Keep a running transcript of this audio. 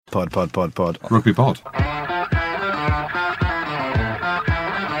Rugby pod.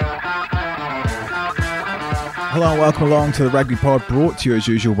 Hello and welcome along to the Rugby Pod, brought to you as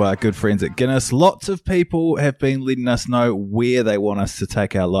usual by our good friends at Guinness. Lots of people have been letting us know where they want us to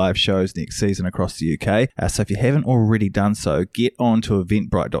take our live shows next season across the UK. So if you haven't already done so, get on to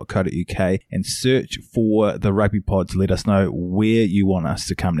eventbrite.co.uk and search for the Rugby Pod to let us know where you want us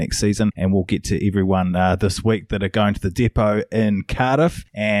to come next season. And we'll get to everyone this week that are going to the Depot in Cardiff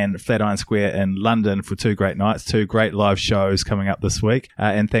and Flatiron Square in London for two great nights, two great live shows coming up this week.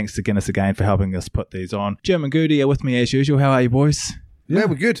 And thanks to Guinness again for helping us put these on. Jim and Goodey are with me as usual. How are you, boys? Yeah,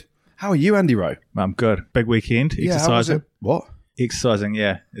 we're good. How are you, Andy Rowe? I'm good. Big weekend. Yeah, exercising. What? Exercising,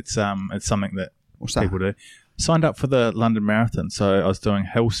 yeah. It's something that What's that? people do. Signed up for the London Marathon, so I was doing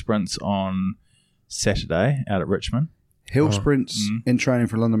hill sprints on Saturday out at Richmond. Hill sprints in training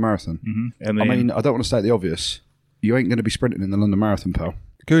for a London Marathon. Mm-hmm. And I then, mean, I don't want to state the obvious. You ain't going to be sprinting in the London Marathon, pal.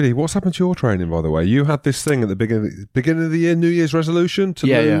 Goody, what's happened to your training, by the way? You had this thing at the beginning of the year, New Year's resolution to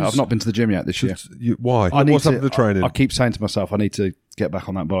lose. Yeah. I've not been to the gym yet this year. Why? What's happened to the training? I keep saying to myself, I need to get back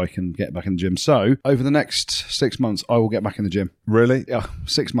on that bike and get back in the gym. So, over the next 6 months, I will get back in the gym. Really? Yeah,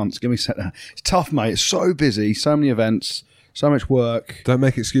 6 months. Give me a set. It's tough, mate. It's so busy, so many events, so much work. Don't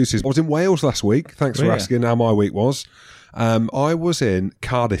make excuses. I was in Wales last week. Thanks for asking how my week was. I was in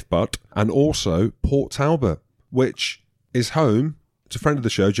Cardiff Butt and also Port Talbot, which is home to a friend of the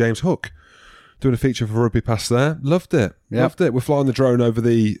show, James Hook, doing a feature for Rugby Pass there. Loved it. Yep. Loved it. We're flying the drone over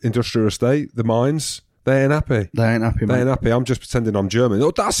the industrial estate, the mines. They ain't happy. They ain't happy, mate. They ain't happy. I'm just pretending I'm German.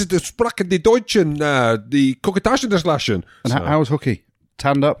 Oh, das ist die Sprache die Deutschen, die Koketaschendeslaschen. And how was Hooky?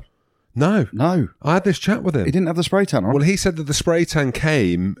 Tanned up? No. No. I had this chat with him. He didn't have the spray tan on? Well, he said that the spray tan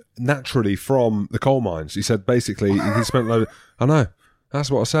came naturally from the coal mines. He said basically he spent a load of... I know. That's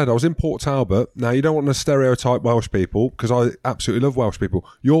what I said. I was in Port Talbot. Now, you don't want to stereotype Welsh people because I absolutely love Welsh people.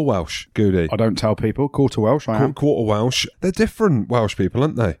 You're Welsh, Goody. I don't tell people. Quarter Welsh, I am. Quarter Welsh. They're different Welsh people,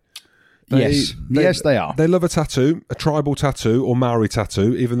 aren't they? Yes, they are. They love a tattoo, a tribal tattoo or Maori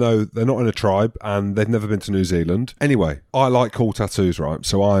tattoo, even though they're not in a tribe and they've never been to New Zealand. Anyway, I like cool tattoos, right?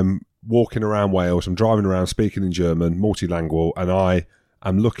 So I'm walking around Wales, I'm driving around speaking in German, multilingual, and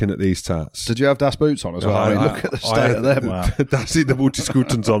I'm looking at these tats. Did you have Das Boots on as well? I mean, look at the state of them. Wow. That's it, the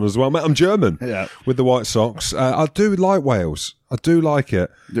multi-scooters on as well. Mate, I'm German with the white socks. I do like Wales. I do like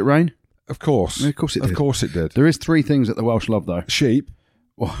it. Did it rain? Of course. Yeah, of course it did. Of course it did. There is three things that the Welsh love, though. Sheep.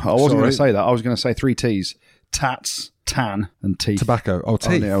 Well, I wasn't going to say that. I was going to say three T's. Tats, tan, and teeth. Tobacco. Oh,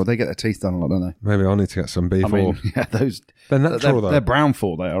 teeth. Oh, yeah, well, they get their teeth done a lot, don't they? Maybe I need to get some B4. I mean, yeah, those... They're natural, though. They're brown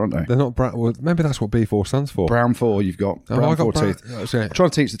 4, they are, aren't they? They're not brown. Well, maybe that's what B4 stands for. Brown 4, you've got. Brown 4 teeth. That's it. I try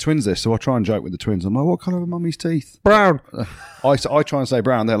to teach the twins this, so I try and joke with the twins. I'm like, what colour are mummy's teeth? Brown. I try and say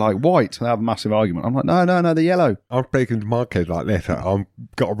brown. They're like, white. They have a massive argument. I'm like, no, they're yellow. I'm speaking to my kids like this. I've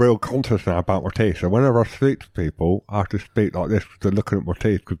got a real conscience now about my teeth. So whenever I speak to people, I have to speak like this because they're looking at my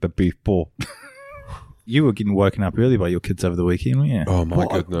teeth because they're B4. you were getting woken up early by your kids over the weekend, weren't you? Oh, my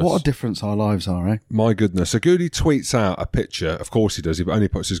goodness. What a difference our lives are, eh? My goodness. So Goody tweets out a picture. Of course he does. He only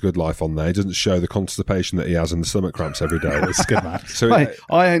puts his good life on there. He doesn't show the constipation that he has and the stomach cramps every day. It's good, man. So Mate,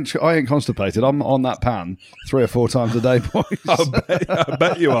 I ain't constipated. I'm on that pan 3 or 4 times a day, boys. I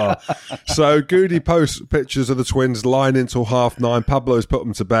bet you are. So Goody posts pictures of the twins lying until 9:30. Pablo's put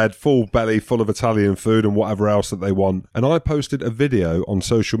them to bed, full belly, full of Italian food and whatever else that they want. And I posted a video on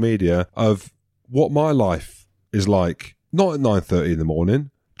social media of what my life is like. Not at 9:30 in the morning.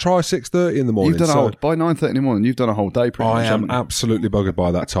 Try 6:30 in the morning. You've done by 9:30 in the morning, you've done a whole day pretty much. I am absolutely buggered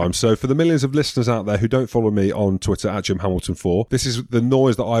by that time. So for the millions of listeners out there who don't follow me on Twitter at Jim Hamilton 4, this is the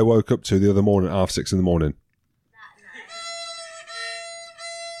noise that I woke up to the other morning at 6:30 in the morning.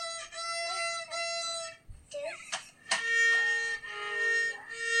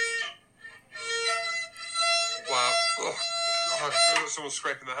 Wow. Oh, God, I feel like someone's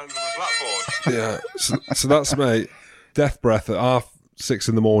scraping their hands on the blackboard. Yeah, so that's me. Death breath at 6:30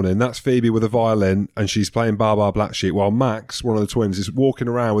 in the morning. That's Phoebe with a violin, and she's playing Bar Bar Black Sheep, while Max, one of the twins, is walking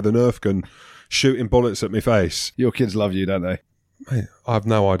around with a Nerf gun, shooting bullets at my face. Your kids love you, don't they? Mate, I have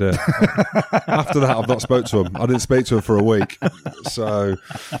no idea. After that, I've not spoke to them. I didn't speak to them for a week. So,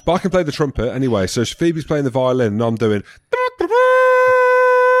 but I can play the trumpet anyway. So Phoebe's playing the violin, and I'm doing.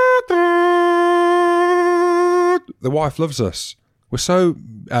 The wife loves us. We're so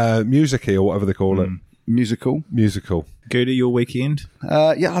music-y, or whatever they call it. Musical. Goody, your weekend?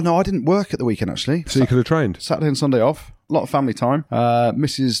 Yeah, no, I didn't work at the weekend, actually. So you could have trained? Saturday and Sunday off. A lot of family time.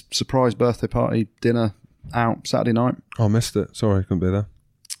 Mrs. surprise birthday party, dinner out Saturday night. Oh, I missed it. Sorry, I couldn't be there.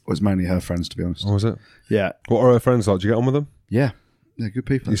 It was mainly her friends, to be honest. Oh, was it? Yeah. What are her friends like? Did you get on with them? Yeah. They're good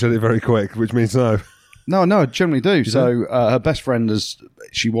people. You said it very quick, which means no. No, I generally do. So her best friend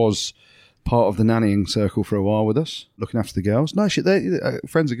she was part of the nannying circle for a while with us, looking after the girls. No,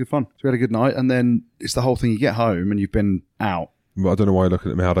 friends are good fun. So we had a good night, and then it's the whole thing. You get home and you've been out. Well, I don't know why you're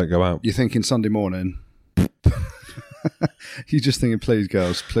looking at me. I don't go out. You're thinking Sunday morning. You're just thinking, please,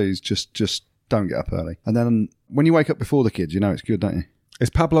 girls, please, just don't get up early. And then when you wake up before the kids, you know it's good, don't you? Is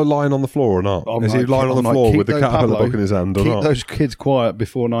Pablo lying on the floor or not? Is he lying on the floor with the caterpillar book in his hand or not? Keep those kids quiet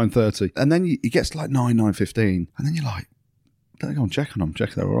before 9:30. And then it gets to like 9:15. And then you're like, better go and check on them, check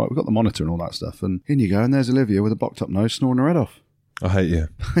if they're all right. We've got the monitor and all that stuff. And in you go, and there's Olivia with a bocked up nose snoring her head off. I hate you.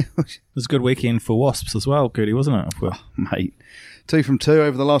 It was a good weekend for Wasps as well, Goodey, wasn't it? Oh, mate. 2 from 2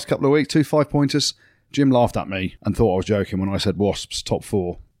 over the last couple of weeks, 2 5-pointers. Jim laughed at me and thought I was joking when I said Wasps top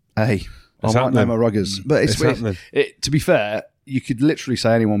 4. Hey, I might know my ruggers. But it's happening. To be fair, you could literally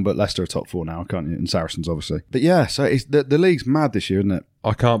say anyone but Leicester are top 4 now, can't you? And Saracens, obviously. But yeah, so the league's mad this year, isn't it?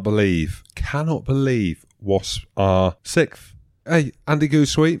 I cannot believe Wasps are 6th. Hey, Andy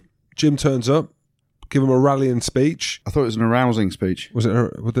Goose sweet. Jim turns up. Give him a rallying speech. I thought it was an arousing speech. Was it?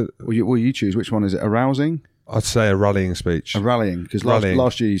 Well, you choose. Which one is it? Arousing? I'd say a rallying speech. A rallying, because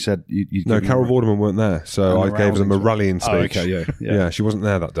last year you said you no, Carol Vorderman weren't there, so I gave them a rallying speech. Oh, okay, yeah, she wasn't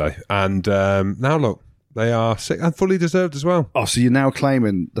there that day. And now look, they are sick and fully deserved as well. Oh, so you're now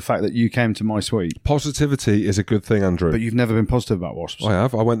claiming the fact that you came to my suite. Positivity is a good thing, Andrew. But you've never been positive about Wasps. I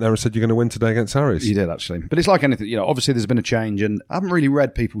have. I went there and said you're going to win today against Harris. You did, actually. But it's like anything, obviously there's been a change, and I haven't really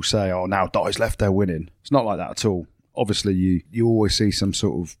read people say, oh, now Dotty's left, they're winning. It's not like that at all. Obviously, you always see some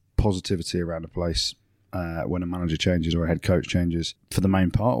sort of positivity around a place when a manager changes or a head coach changes, for the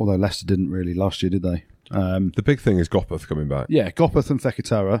main part, although Leicester didn't really last year, did they? The big thing is Gopeth coming back. Yeah, Gopeth and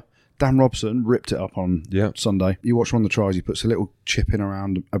Thekatoa. Dan Robson ripped it up on Sunday. You watch one of the tries, he puts a little chip in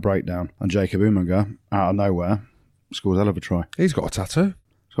around a breakdown, and Jacob Umaga, out of nowhere, scores a hell of a try. He's got a tattoo.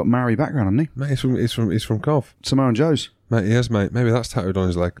 He's got Maori background, hasn't he? Mate, he's from Cov. Samoan Joe's. Mate, he has, mate. Maybe that's tattooed on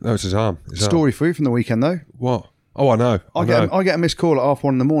his leg. No, it's his arm. Story for you from the weekend, though. What? Oh, I know. I get a missed call at 1:30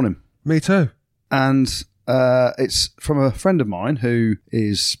 in the morning. Me too. And it's from a friend of mine who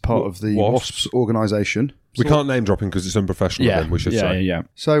is part of the Wasps organisation. We can't name drop him because it's unprofessional of him, we should say. Yeah.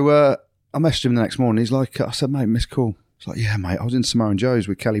 So I messaged him the next morning. He's like, I said, mate, missed call. He's like, yeah, mate, I was in Samoan Joe's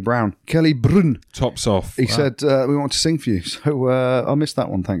with Kelly Brown. Kelly Brun. Tops off. He said, we want to sing for you. So I missed that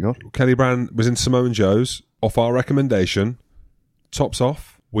one, thank God. Kelly Brown was in Samoan Joe's, off our recommendation, tops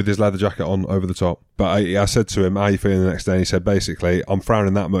off, with his leather jacket on over the top. But I said to him, how are you feeling the next day? And he said, basically, I'm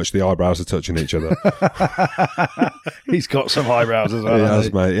frowning that much the eyebrows are touching each other. He's got some eyebrows as well. He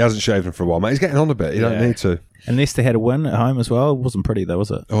has, mate. He hasn't shaven for a while, mate. He's getting on a bit. He don't need to. And Leicester had a win at home as well. It wasn't pretty though,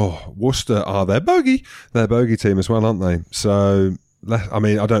 was it? Oh, Worcester are their bogey. Their bogey team as well, aren't they? So, I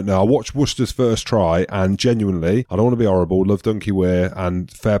mean, I don't know. I watched Worcester's first try, and genuinely, I don't want to be horrible, love Donkey Weir,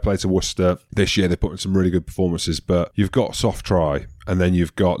 and fair play to Worcester. This year, they've put in some really good performances, but you've got a soft try, and then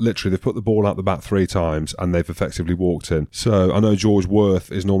you've got, literally, they've put the ball out the back 3 times, and they've effectively walked in. So, I know George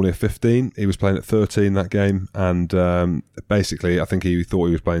Worth is normally a 15. He was playing at 13 that game, and basically, I think he thought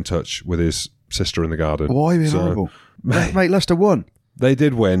he was playing touch with his sister in the garden. Why are you horrible? Mate, Leicester won. They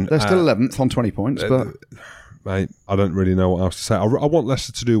did win. They're still 11th on 20 points, but... Mate, I don't really know what else to say. I want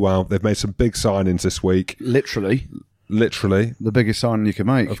Leicester to do well. They've made some big signings this week. Literally. The biggest signing you can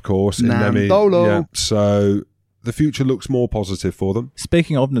make. Of course. Nandolo. Yeah. So the future looks more positive for them.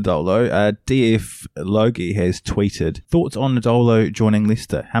 Speaking of Nadolo, DF Logie has tweeted, thoughts on Nadolo joining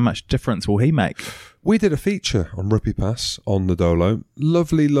Leicester? How much difference will he make? We did a feature on Ruppy Pass on Nadolo.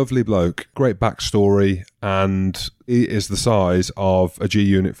 Lovely, lovely bloke. Great backstory. And he is the size of a G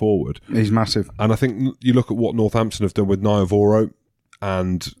unit forward. He's massive. And I think you look at what Northampton have done with Nyavoro,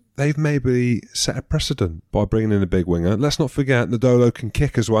 and they've maybe set a precedent by bringing in a big winger. Let's not forget, Nadolo can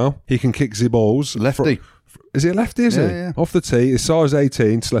kick as well. He can kick the balls. Lefty. Is he a lefty, is he? Yeah. Off the tee. His size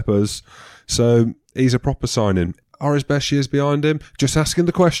 18, slippers. So he's a proper signing. Are his best years behind him? Just asking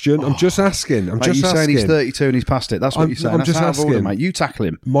the question. I'm just asking. You're saying he's 32 and he's past it. That's what you're saying. I'm just asking. Mate. You tackle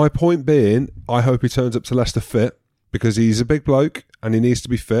him. My point being, I hope he turns up to Leicester fit, because he's a big bloke and he needs to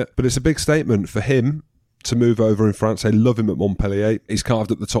be fit. But it's a big statement for him to move over in France. They love him at Montpellier. He's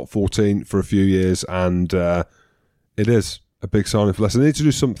carved up the top 14 for a few years, and it is a big signing for Leicester. They need to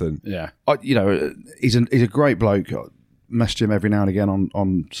do something. Yeah. He's a great bloke. I message him every now and again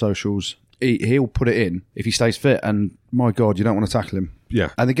on socials. He'll put it in if he stays fit, and my God, you don't want to tackle him. Yeah.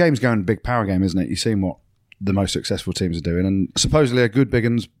 And the game's going big power game, isn't it? You've seen what the most successful teams are doing, and supposedly a good big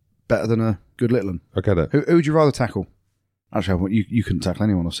un's better than a good little un. I get it. Who would you rather tackle? Actually, you couldn't tackle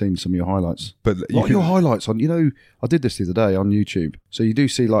anyone. I've seen some of your highlights. But what are your highlights on? I did this the other day on YouTube. So you do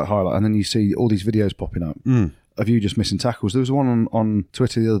see like highlight, and then you see all these videos popping up. of you just missing tackles. There was one on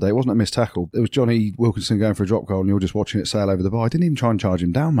Twitter the other day. It wasn't a missed tackle. It was Johnny Wilkinson going for a drop goal and you're just watching it sail over the bar. I didn't even try and charge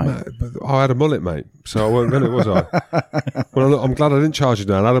him down, mate. But I had a mullet, mate, so I weren't going to, was I? Well, look, I'm glad I didn't charge you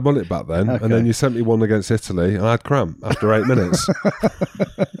down. I had a mullet back then, and then you sent me one against Italy, and I had cramp after 8 minutes.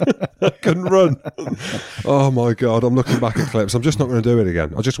 I couldn't run. Oh, my God, I'm looking back at clips. I'm just not going to do it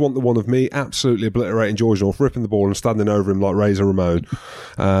again. I just want the one of me absolutely obliterating George North, ripping the ball and standing over him like Razor Ramon.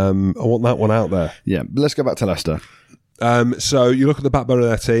 I want that one out there. Yeah, let's go back to Leicester. So you look at the backbone of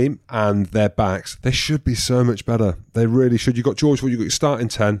their team and their backs, they should be so much better. They really should. You've got George, you've got your starting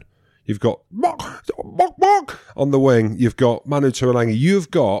 10. You've got on the wing. You've got Manu Tuilagi.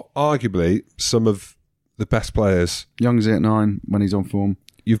 You've got arguably some of the best players. Young's at 9 when he's on form.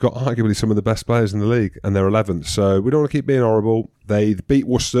 You've got arguably some of the best players in the league, and they're 11th. So we don't want to keep being horrible. They beat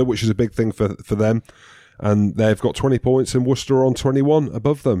Worcester, which is a big thing for them, and they've got 20 points, and Worcester are on 21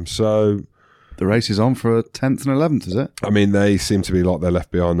 above them. So the race is on for 10th and 11th, is it? I mean, they seem to be like they're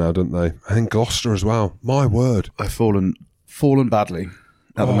left behind now, don't they? I think Gloucester as well. My word. They've fallen badly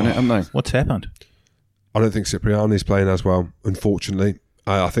at the minute, haven't they? What's happened? I don't think Cipriani's playing as well, unfortunately.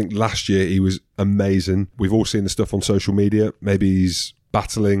 I think last year he was amazing. We've all seen the stuff on social media. Maybe he's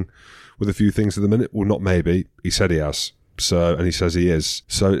battling with a few things at the minute. Well, not maybe. He said he has. So, and he says he is.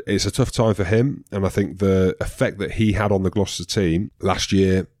 So it's a tough time for him. And I think the effect that he had on the Gloucester team last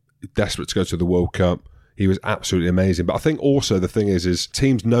year, desperate to go to the World Cup, he was absolutely amazing. But I think also the thing is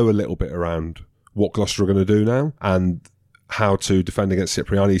teams know a little bit around what Gloucester are going to do now and how to defend against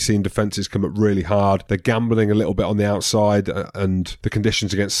Cipriani. He's seen defences come up really hard. They're gambling a little bit on the outside, and the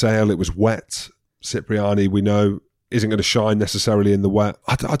conditions against Sale, it was wet. Cipriani, we know, isn't going to shine necessarily in the wet.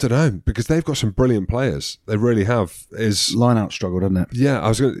 I don't know, because they've got some brilliant players. They really have. Line-out struggle, doesn't it? Yeah, I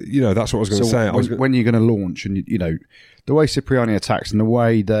was going to, that's what I was going to say. When you're going to launch, and the way Cipriani attacks and the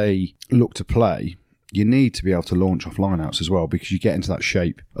way they look to play, you need to be able to launch off line-outs as well, because you get into that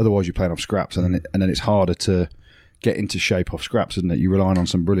shape. Otherwise, you're playing off scraps, and then it's harder to get into shape off scraps, isn't it? You're relying on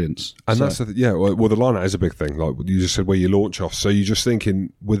some brilliance. And that's the the line-out is a big thing. Like you just said, where you launch off. So you're just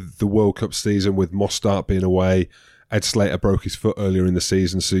thinking with the World Cup season, with Mostart being away, Ed Slater broke his foot earlier in the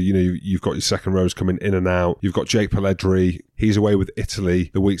season, so you've got your second rows coming in and out. You've got Jake Pelledri. He's away with Italy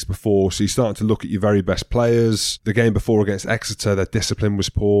the weeks before, so you're starting to look at your very best players. The game before against Exeter, their discipline was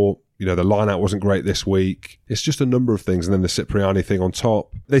poor. The line-out wasn't great this week. It's just a number of things, and then the Cipriani thing on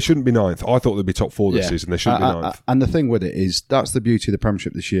top. They shouldn't be ninth. I thought they'd be top 4 this season. They shouldn't be ninth. And the thing with it is, that's the beauty of the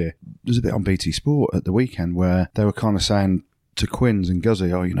Premiership this year. There's a bit on BT Sport at the weekend where they were kind of saying to Quins and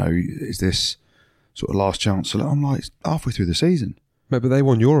Goodey, is this sort of last chance? So I'm like, it's halfway through the season. Mate, but they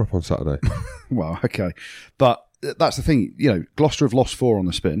won Europe on Saturday. Well, okay. But that's the thing. Gloucester have lost 4 on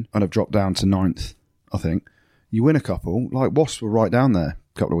the spin and have dropped down to 9th, I think. You win a couple. Like Wasps were right down there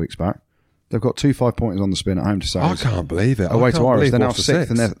a couple of weeks back. They've got 2 5-pointers on the spin at home to Sales. I can't believe it. Away to Irish. They're now 6th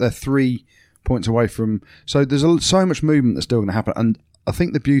and they're 3 points away from... So there's so much movement that's still going to happen. And I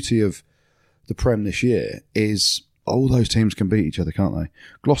think the beauty of the Prem this year is all those teams can beat each other, can't they?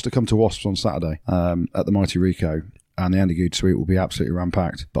 Gloucester come to Wasps on Saturday at the Mighty Rico, and the Andy Good suite will be absolutely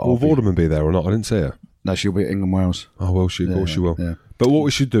ram-packed. But will Vorderman be there or not? I didn't see her. No, she'll be at England-Wales. Oh, will she? Of course she will. Yeah. But what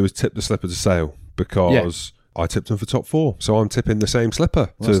we should do is tip the slipper to Sale, because... I tipped them for top 4, so I'm tipping the same slipper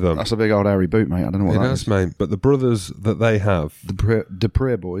to them. That's a big old hairy boot, mate. I don't know what that is. It is, mate. But the brothers that they have... The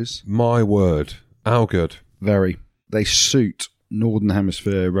Dupree boys. My word. How good. Very. They suit Northern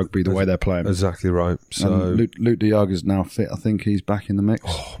Hemisphere rugby the way they're playing. Exactly right. So Luke de Jager's now fit. I think he's back in the mix.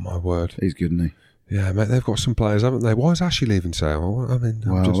 Oh, my word. He's good, isn't he? Yeah, mate, they've got some players, haven't they? Why is Ashley leaving Sale? I mean,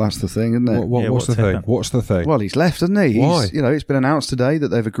 that's the thing, isn't it? What's the thing? What's the thing? Well, he's left, hasn't he? Why? It's been announced today that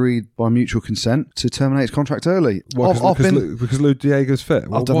they've agreed by mutual consent to terminate his contract early. Because Lou Diego's fit.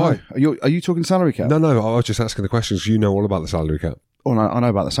 I don't know. Are you talking salary cap? No, I was just asking the questions. You know all about the salary cap. Oh, no, I know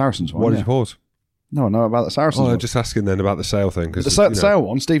about the Saracens one. Why did you pause? No, I know about the Saracens. I'm just asking then about the Sale thing. The Sale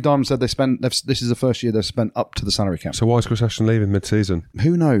one, Steve Diamond said this is the first year they've spent up to the salary cap. So why is Chris Ashton leaving mid-season?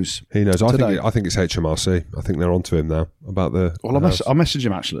 Who knows? He knows. I think it's HMRC. I think they're onto him now about the. Well, I messaged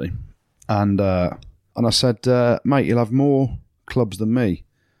him actually, and I said, mate, you'll have more clubs than me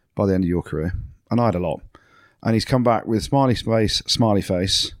by the end of your career, and I had a lot. And he's come back with smiley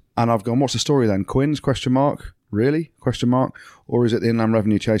face, and I've gone, what's the story then? Quins? ? Really? ? Or is it the Inland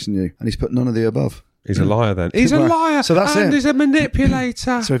Revenue chasing you? And he's put none of the above. He's a liar then. He's a liar. So that's and it. He's a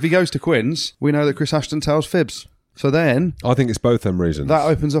manipulator. So if he goes to Quins, we know that Chris Ashton tells fibs. So then... I think it's both them reasons. That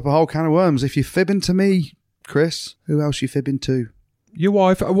opens up a whole can of worms. If you're fibbing to me, Chris, who else are you fibbing to? Your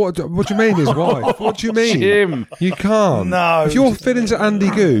wife? What do you mean his wife? What do you mean? Jim. You can't. No. If you're fibbing to Andy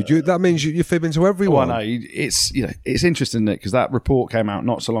Good, that means you're fibbing to everyone. Well, no, it's interesting, isn't it? Because that report came out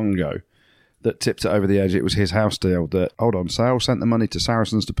not so long ago that tipped it over the edge. It was his house deal that, hold on, Sale sent the money to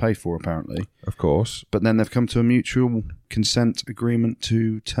Saracens to pay for, apparently. Of course. But then they've come to a mutual consent agreement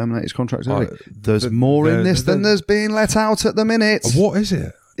to terminate his contract early. There's more in this than there's being let out at the minute. What is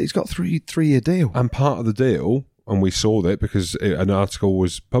it? It's got three-year deal. And part of the deal, and we saw that because an article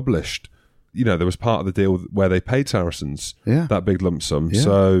was published, there was part of the deal where they paid Saracens that big lump sum. Yeah.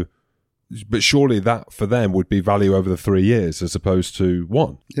 So, but surely that for them would be value over the 3 years as opposed to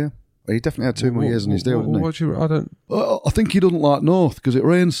 1. Yeah. He definitely had 2 more years in his deal, didn't he? I think he doesn't like North because it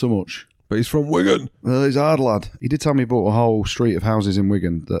rains so much. But he's from Wigan. Well, he's a hard lad. He did tell me he bought a whole street of houses in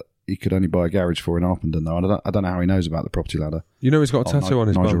Wigan that he could only buy a garage for in Harpenden, though. I don't know how he knows about the property ladder. He's got a tattoo on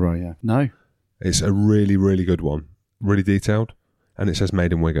his bum. Right, yeah. No. It's a really, really good one. Really detailed. And it says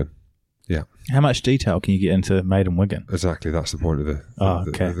made in Wigan. Yeah. How much detail can you get into made in Wigan? Exactly. That's the point of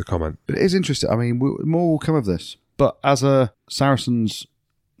the comment. But it is interesting. I mean, more will come of this. But as a Saracens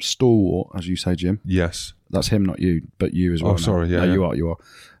stalwart, as you say, Jim. Yes. That's him, not you, but you as well. Oh, sorry. Yeah. No, you are.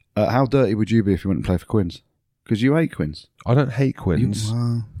 How dirty would you be if you went and play for Quins? Because you hate Quins. I don't hate Quins.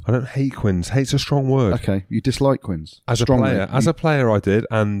 I don't hate Quins. Hate's a strong word. Okay, you dislike Quins. As a player, I did,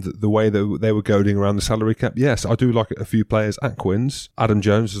 and the way that they were goading around the salary cap, yes, I do like a few players at Quins. Adam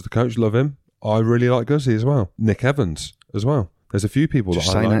Jones is the coach, love him. I really like Guzzi as well. Nick Evans as well. There's a few people that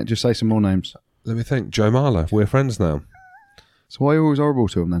I like. Just say some more names. Let me think. Joe Marler, we're friends now. So why are you always horrible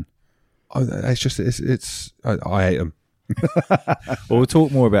to him then? I hate him. Well, we'll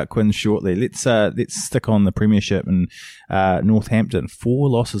talk more about Quins shortly. Let's stick on the Premiership and Northampton. 4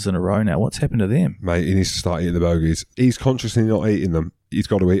 losses in a row now. What's happened to them? Mate, he needs to start eating the bogies. He's consciously not eating them. He's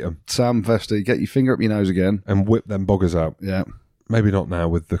got to eat them. Sam Vesti, get your finger up your nose again. And whip them boggers out. Yeah. Maybe not now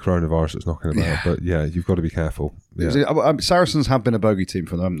with the coronavirus that's knocking about, but yeah, you've got to be careful. Yeah. Saracens have been a bogey team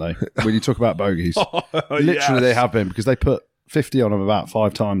for them, haven't they? When you talk about bogeys. Literally they have been, because they put 50 on them about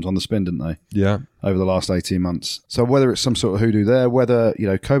 5 times on the spin, didn't they? Yeah. Over the last 18 months. So whether it's some sort of hoodoo there, whether,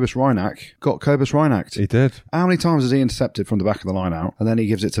 Kobus Reinach got Kobus Reinach. He did. How many times has he intercepted from the back of the line out? And then he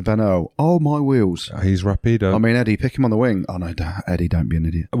gives it to Benno. Oh, my wheels. He's rapido. I mean, Eddie, pick him on the wing. Oh, no, Eddie, don't be an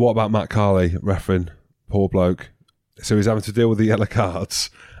idiot. What about Matt Carley, refereeing? Poor bloke. So he's having to deal with the yellow cards.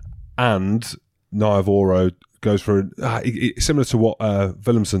 And Naivoro goes for similar to what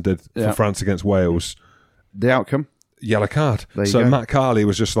Willemsen did for France against Wales. The outcome? Yellow card. So Matt Carley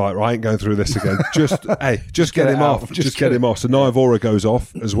was just like, I ain't going through this again. Just get him off. Just get him off. So Naivoro goes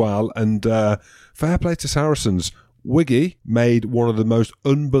off as well. And fair play to Saracens. Wiggy made one of the most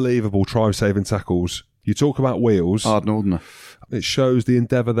unbelievable try-saving tackles. You talk about wheels. Hard Northerner. It shows the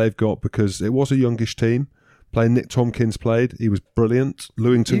endeavour they've got because it was a youngish team. Playing Nick Tompkins played. He was brilliant.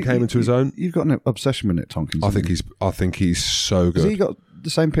 Lewington came into his own. You've got an obsession with Nick Tompkins. I think he's so good. Has he got the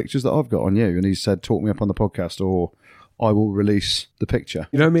same pictures that I've got on you? And he said, talk me up on the podcast or I will release the picture.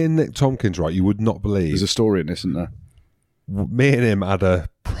 Me and Nick Tompkins, right? You would not believe. There's a story in this, isn't there? Me and him had a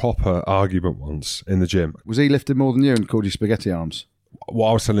proper argument once in the gym. Was he lifting more than you and called you spaghetti arms? Well,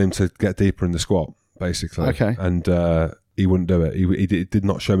 I was telling him to get deeper in the squat, basically. Okay. And he wouldn't do it. He did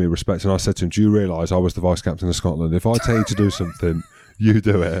not show me respect. And I said to him, do you realise I was the vice captain of Scotland? If I tell you to do something, you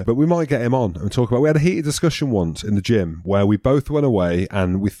do it. But we might get him on and talk about... We had a heated discussion once in the gym where we both went away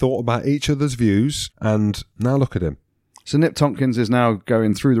and we thought about each other's views. And now look at him. So Nick Tompkins is now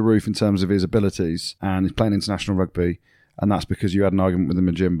going through the roof in terms of his abilities and he's playing international rugby. And that's because you had an argument with him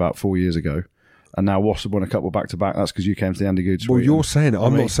in the gym about 4 years ago. And now Wasp won a couple back-to-back. That's because you came to the Andy Good suite. Well, you're saying it.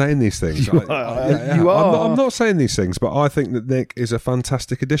 I'm not saying these things. You are. I'm not saying these things, but I think that Nick is a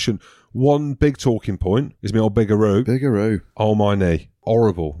fantastic addition. One big talking point is my old Biggaroo. Biggaroo. Oh, my knee.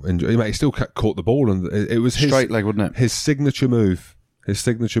 Horrible. He still caught the ball, and it was his... Straight leg, wasn't it? His signature move.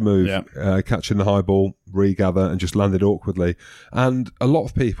 Catching the high ball, regather, and just landed awkwardly. And a lot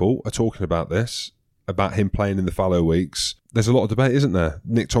of people are talking about this, about him playing in the fallow weeks. There's a lot of debate, isn't there?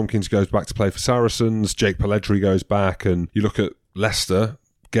 Nick Tompkins goes back to play for Saracens, Jake Pelledri goes back, and you look at Leicester,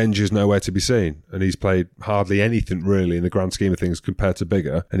 Genji's nowhere to be seen, and he's played hardly anything really in the grand scheme of things compared to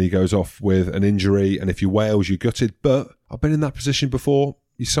Biggar, and he goes off with an injury, and if you're Wales, you're gutted. But I've been in that position before.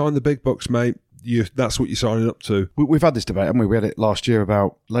 You sign the big bucks, mate. That's what you're signing up to. We've had this debate, haven't we? We had it last year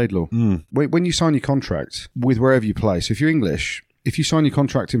about Laidlaw. When you sign your contract with wherever you play, so if you're English... If you sign your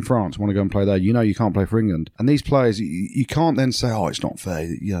contract in France and want to go and play there, you can't play for England. And these players, you can't then say, it's not fair.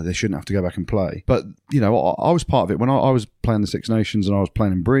 They shouldn't have to go back and play. But, I was part of it. When I was playing the Six Nations and I was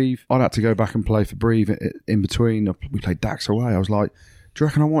playing in Brive, I'd had to go back and play for Brive in between. We played Dax away. I was like, do you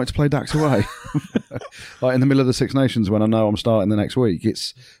reckon I wanted to play Dax away? Like in the middle of the Six Nations when I know I'm starting the next week.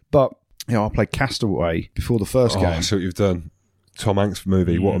 But I played Castaway before the first game. I see what you've done. Tom Hanks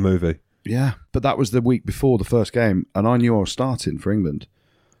movie. What a movie. Yeah, but that was the week before the first game, and I knew I was starting for England.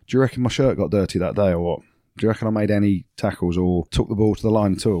 Do you reckon my shirt got dirty that day or what? Do you reckon I made any tackles or took the ball to the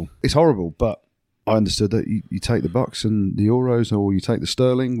line at all? It's horrible, but I understood that you take the bucks and the euros, or you take the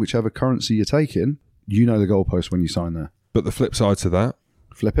sterling, whichever currency you're taking, you know the goalpost when you sign there. But the flip side to that...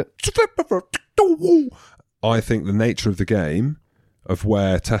 Flip it. I think the nature of the game, of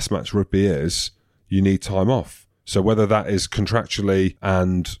where test match rugby is, you need time off. So whether that is contractually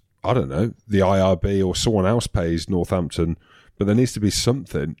and, I don't know, the IRB or someone else pays Northampton, but there needs to be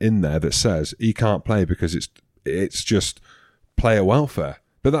something in there that says he can't play because it's just player welfare.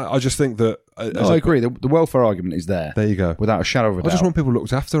 But I just think that... I agree. The welfare argument is there. There you go. Without a shadow of a doubt. I just want people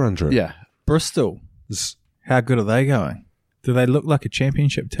looked after, Andrew. Yeah. Bristol, how good are they going? Do they look like a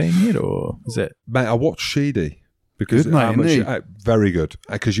championship team yet, or is it... Mate, I watched Sheedy. Because good, mate, very good,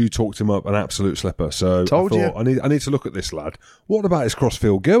 because you talked him up an absolute slipper. So Told I thought, I need to look at this lad. What about his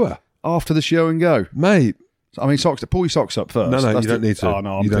crossfield goer? After the show and go. Mate. I mean, pull your socks up first. No, you don't need to. Oh,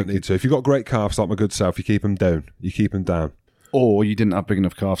 no, you don't need to. If you've got great calves like my good self, you keep them down. You keep them down. Or you didn't have big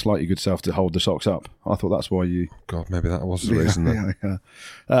enough calves like your good self to hold the socks up. I thought that's why you... God, maybe that was the reason.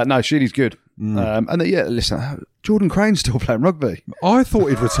 No, Sheedy's good. Listen, Jordan Crane's still playing rugby. I thought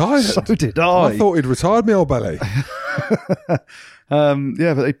he'd retired. So did I. I thought he'd retired, me old belly. But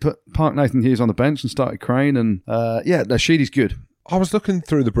they parked Nathan Hughes on the bench and started Crane, and Sheedy's good. I was looking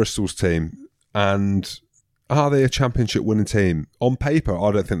through the Bristol's team, and are they a championship winning team? On paper,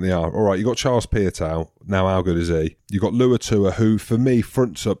 I don't think they are. All right, you got Charles Piatow. Now, how good is he? You got Luatua, who for me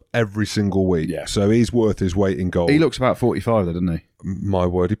fronts up every single week. Yeah. So he's worth his weight in gold. He looks about 45, though, doesn't he? My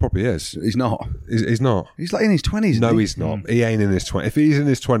word, he probably is. He's not. He's not. He's like in his 20s. No, he's not. He ain't in his 20s. If he's in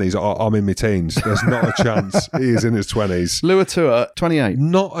his 20s, I'm in my teens. There's not a chance he is in his 20s. Luatua, 28.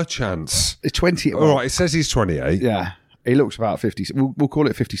 Not a chance. It's 20. All right, it says he's 28. Yeah. He looks about 50. We'll call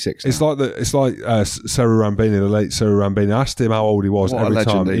it 56 now. It's like Sarah Rambini, the late Sarah Rambini. I asked him how old he was every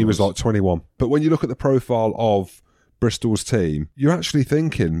time. He was like 21. But when you look at the profile of Bristol's team, you're actually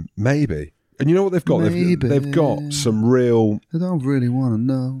thinking, maybe. And you know what they've got? They've got some real... I don't really want to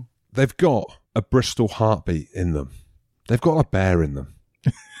know. They've got a Bristol heartbeat in them. They've got a bear in them.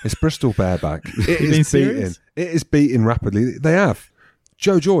 It's Bristol bareback. It is beating. It is beating rapidly. They have.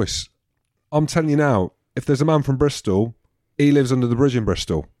 Joe Joyce, I'm telling you now, if there's a man from Bristol, he lives under the bridge in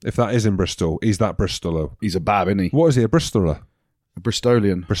Bristol. If that is in Bristol, he's that Bristoler. He's a bab, isn't he? What is he, a Bristoler? A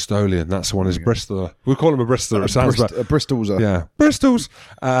Bristolian. Bristolian, that's the one, he's a Bristoler. We'll call him a Bristoler. A Bristolser. Yeah, Bristols.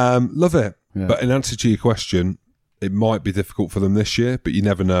 Love it. Yeah. But in answer to your question, it might be difficult for them this year, but you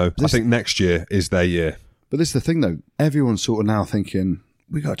never know. I think next year is their year. But this is the thing, though. Everyone's sort of now thinking,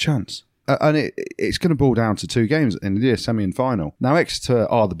 we got a chance. And it's going to boil down to two games in the year, semi and final. Now, Exeter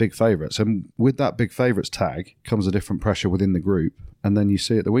are the big favourites, and with that big favourites tag comes a different pressure within the group. And then you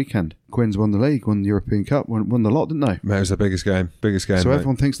see at the weekend, Quins won the league, won the European Cup, won the lot, didn't they? Mate, it was their biggest game. So mate.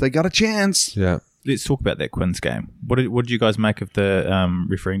 Everyone thinks they got a chance. Yeah. Let's talk about that Quins game. What did you guys make of the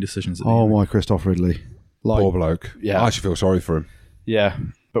refereeing decisions? At the end? My Christoph Ridley. Poor bloke. Yeah. I actually feel sorry for him. Yeah.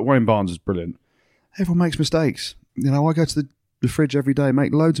 But Wayne Barnes is brilliant. Everyone makes mistakes. You know, I go to the fridge every day,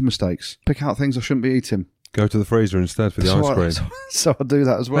 make loads of mistakes, pick out things I shouldn't be eating. Go to the freezer instead for the ice cream. So I do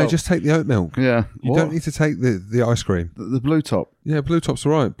that as well. No, just take the oat milk. Yeah. You don't need to take the ice cream. The blue top. Yeah, blue top's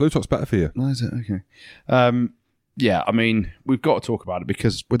all right. Blue top's better for you. No, is it? Okay. I mean, we've got to talk about it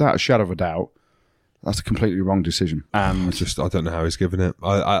because without a shadow of a doubt, that's a completely wrong decision. And I don't know how he's given it.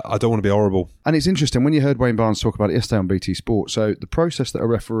 I don't want to be horrible. And it's interesting when you heard Wayne Barnes talk about it yesterday on BT Sport. So the process that a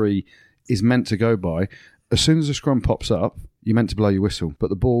referee is meant to go by, as soon as a scrum pops up, you're meant to blow your whistle. But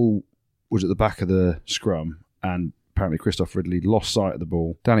the ball was at the back of the scrum, and apparently Christoph Ridley lost sight of the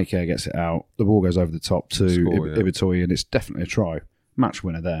ball. Danny Kerr gets it out. The ball goes over the top to Ibitoye, and it's definitely a try. Match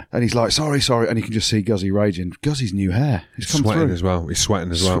winner there. And he's like, sorry. And you can just see Guzzy raging. Guzzy's new hair. He's sweating as well. He's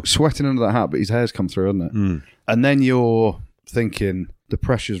sweating as well. Sweating under that hat, but his hair's come through, hasn't it? Mm. And then you're thinking, the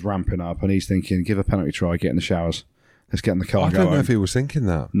pressure's ramping up, and he's thinking, give a penalty try, get in the showers. Let's get in the car. I don't know if he was thinking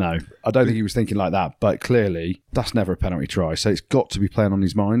that. No, I don't think he was thinking like that. But clearly, that's never a penalty try. So it's got to be playing on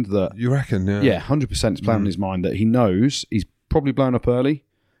his mind that... You reckon, yeah? Yeah, 100% it's playing on his mind that he knows he's probably blown up early,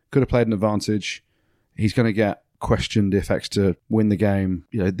 could have played an advantage. He's going to get questioned if Exeter win the game.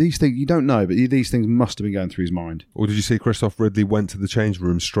 You know, these things, you don't know, but these things must have been going through his mind. Or did you see Christoph Ridley went to the change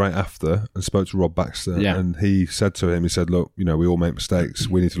room straight after and spoke to Rob Baxter? Yeah. And he said to him, look, you know, we all make mistakes.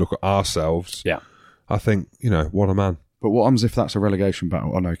 We need to look at ourselves. Yeah. I think, you know, what a man. But what happens if that's a relegation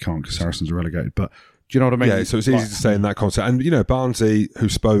battle? I know you can't because Saracens are relegated, but do you know what I mean? Yeah, so it's easy to say in that context. And, you know, Barnesy, who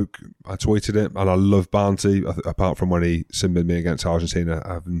spoke, I tweeted it, and I love Barnesy, apart from when he simmered me against Argentina,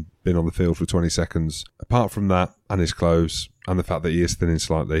 having been on the field for 20 seconds. Apart from that, and his clothes, and the fact that he is thinning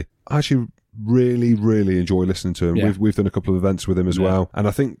slightly, I actually really, really enjoy listening to him. Yeah. We've done a couple of events with him as well. And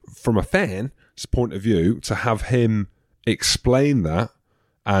I think from a fan's point of view, to have him explain that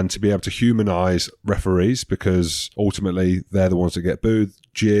and to be able to humanise referees, because ultimately they're the ones that get booed,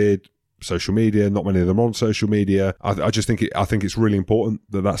 jeered, social media, not many of them on social media. I just think it's really important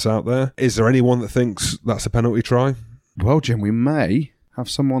that that's out there. Is there anyone that thinks that's a penalty try? Well, Jim, we may have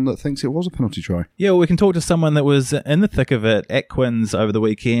someone that thinks it was a penalty try. Yeah, well, we can talk to someone that was in the thick of it at Quins over the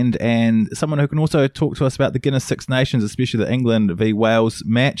weekend, and someone who can also talk to us about the Guinness Six Nations, especially the England v Wales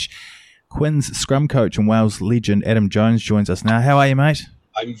match. Quins scrum coach and Wales legend Adam Jones joins us now. How are you, mate?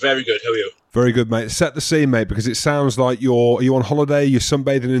 I'm very good. How are you? Very good, mate. Set the scene, mate, because it sounds like are you on holiday? You're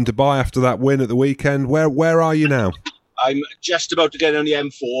sunbathing in Dubai after that win at the weekend. Where are you now? I'm just about to get on the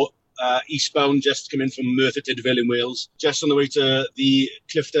M4, eastbound, just come in from Merthyr Tydfil in Wales, just on the way to the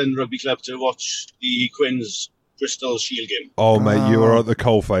Clifton Rugby Club to watch the Quins Bristol Shield game. Oh, mate, you are at the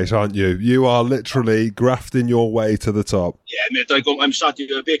coalface, aren't you? You are literally grafting your way to the top. Yeah, mate, I'm starting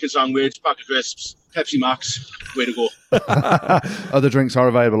a bacon sandwich, pack of crisps, Pepsi Max, way to go. Other drinks are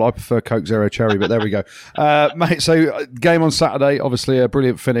available. I prefer Coke Zero Cherry, but there we go. Mate, so game on Saturday, obviously a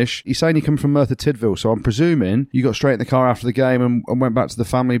brilliant finish. You're saying you come from Merthyr Tydfil, so I'm presuming you got straight in the car after the game and went back to the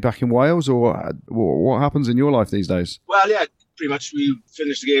family back in Wales, or what happens in your life these days? Well, yeah, pretty much we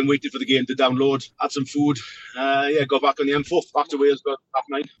finished the game, waited for the game to download, had some food, got back on the M4, back to Wales, got half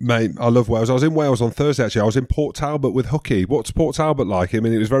 9. Mate, I love Wales. I was in Wales on Thursday, actually. I was in Port Talbot with Hooky. What's Port Talbot like? I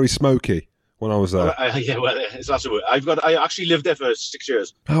mean, it was very smoky when I was there. That's a word. I actually lived there for 6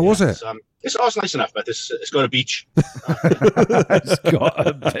 years. How was it? It's nice enough, but it's got a beach. It's got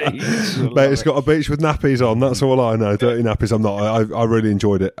a beach. Mate, it's got a beach with nappies on. That's all I know. Dirty nappies, I'm not. I really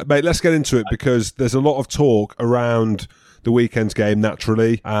enjoyed it. Mate, let's get into it, because there's a lot of talk around the weekend's game,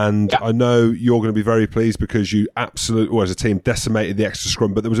 naturally, and I know you're going to be very pleased because you absolutely, as a team, decimated the extra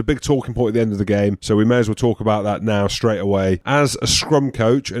scrum, but there was a big talking point at the end of the game, so we may as well talk about that now straight away. As a scrum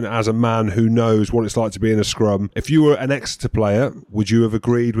coach and as a man who knows what it's like to be in a scrum, if you were an Exeter player, would you have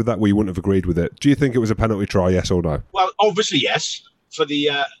agreed with that? Well, you wouldn't have agreed with it. Do you think it was a penalty try, yes or no? Well, obviously yes. For the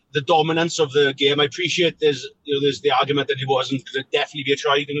dominance of the game, I appreciate there's the argument that it wasn't going to definitely be a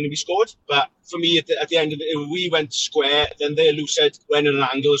try going to be scored. But for me, at the end of it, we went square, then they lucid, went in an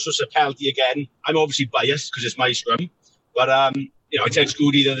angle, it's just a penalty again. I'm obviously biased because it's my scrum. But, I text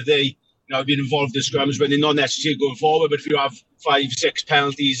Goodey the other day, I've been involved in scrums when they're not necessarily going forward, but if you have 5-6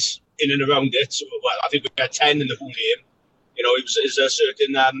 penalties in and around it, well, I think we had 10 in the whole game. It's a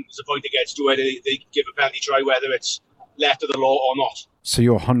certain, there's a point it gets to where they give a penalty try, whether it's letter of the law or not. So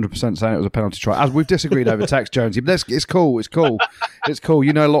you're 100% saying it was a penalty try. As we've disagreed over text, Jonesy, but it's cool. It's cool.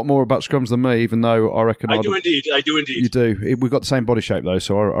 You know a lot more about scrums than me, even though I reckon I do indeed. You do. We've got the same body shape though,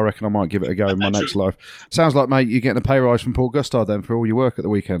 so I reckon I might give it a go in my next life. Sounds like, mate, you're getting a pay rise from Paul Gustard then for all your work at the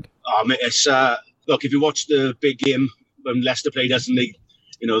weekend. Mate, it's look, if you watch the big game when Leicester played us, and they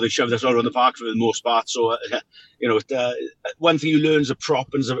shoved us all around the park for the most part. So, one thing you learn as a prop,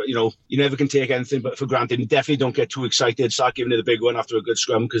 and you never can take anything but for granted. And definitely don't get too excited. Start giving it a big one after a good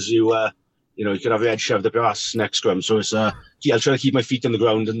scrum, because you could have your head shoved up your ass next scrum. So it's I'll try to keep my feet on the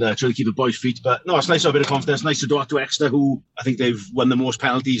ground and try to keep the boys' feet. But no, it's nice to have a bit of confidence. Nice to do it to Exeter, who I think they've won the most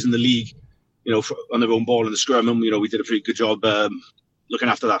penalties in the league. On their own ball in the scrum, and we did a pretty good job looking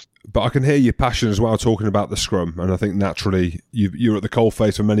after that. But I can hear your passion as well talking about the scrum, and I think naturally you're at the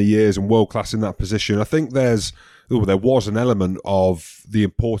coalface for many years and world class in that position. I think there was an element of the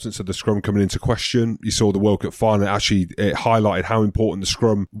importance of the scrum coming into question. You saw the World Cup final, it highlighted how important the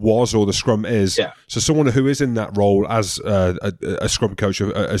scrum was, or the scrum is. Yeah. So someone who is in that role as a scrum coach,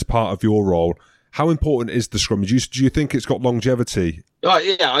 as part of your role, how important is the scrum? Do you think it's got longevity?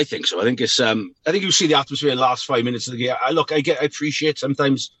 Yeah, I think so. I think it's. I think you see the atmosphere in the last 5 minutes of the game. I appreciate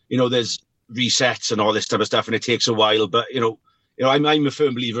sometimes. There's resets and all this type of stuff, and it takes a while. But I'm a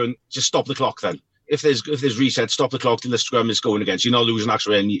firm believer in just stop the clock. Then, if there's resets, stop the clock till the scrum is going again. So you're not losing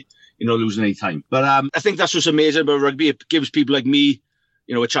you're not losing any time. But I think that's what's amazing about rugby. It gives people like me,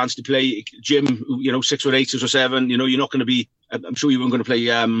 a chance to play. Jim, 6'8", 6'7". You're not going to be. I'm sure you weren't going to play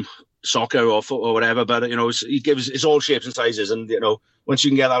soccer or foot or whatever, but it's all shapes and sizes, and once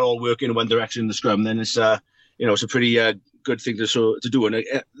you can get that all working in one direction in the scrum, then it's it's a pretty good thing to do. And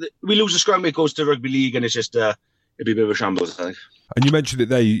we lose the scrum, it goes to rugby league, and it's just it'd be a bit of a shambles, I think. And you mentioned it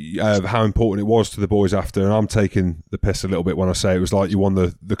there, how important it was to the boys after, and I'm taking the piss a little bit when I say it was like you won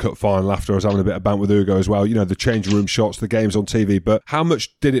the cup final after. I was having a bit of banter with Hugo as well. You know, the changing room shots, the games on TV, but how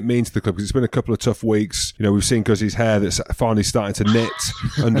much did it mean to the club? Because it's been a couple of tough weeks. You know, we've seen Guzzy's hair that's finally starting to knit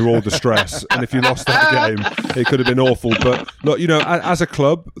under all the stress, and if you lost that game, it could have been awful. But look, you know, as a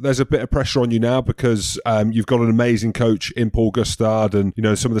club, there's a bit of pressure on you now because you've got an amazing coach in Paul Gustard, and you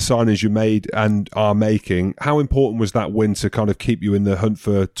know some of the signings you made and are making. How important was that win to kind of keep you in the hunt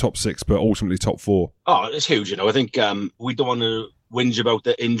for top 6, but ultimately top 4? Oh, it's huge. You know, I think we don't want to whinge about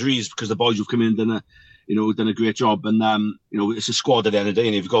the injuries because the boys who've come in done a great job, and you know, it's a squad at the end of the day,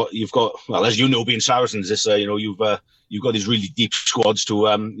 and you've got well, as you know, being Saracens, this you know, you've got these really deep squads to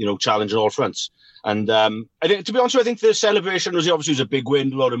you know, challenge on all fronts. And I think, to be honest, I think the celebration was a big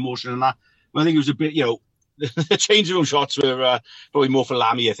win, a lot of emotion and that. But I think it was a bit, you know, the changing room shots were probably more for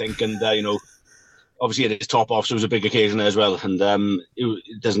Lammy, I think, and you know, obviously it is top off, so it was a big occasion there as well, and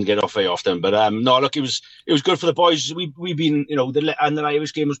it doesn't get off very often. But no, look, it was good for the boys. We've been, you know, the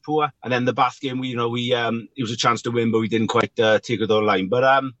Irish game was poor, and then the Bath game, it was a chance to win, but we didn't quite take it on the line.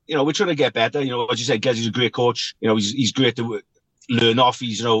 But you know, we're trying to get better. You know, as you said, Gez is a great coach. You know, he's great to learn off.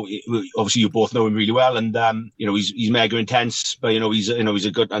 He's, you know, obviously you both know him really well, and you know, he's mega intense, but you know, he's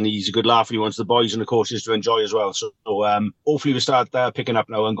a good laugh. He wants the boys and the coaches to enjoy as well. So hopefully we start picking up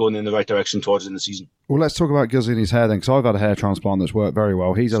now and going in the right direction towards the end of the season. Well, let's talk about Guzzy and his hair then, because I've had a hair transplant that's worked very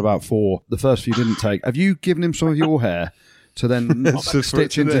well. He's had about 4. The first few didn't take. Have you given him some of your hair to then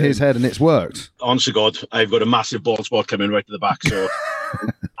stitch into his head, and it's worked? Honest to God, I've got a massive bald spot coming right to the back, so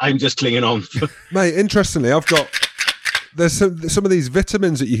I'm just clinging on. Mate, interestingly, I've got... There's some of these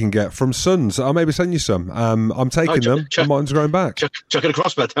vitamins that you can get from Suns. I'll maybe send you some. I'm taking them. Mine's growing back. Chuck it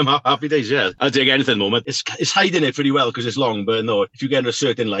across, but I'm happy days, yeah. I'll take anything at the moment. It's hiding it pretty well because it's long, but no, if you get a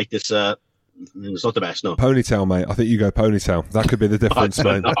certain light, it's not the best, no. Ponytail, mate. I think you go ponytail. That could be the difference,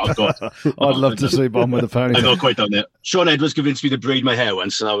 mate. Oh, God. I'd love to see Bon with a ponytail. I'm not quite done yet. Sean Edwards convinced me to braid my hair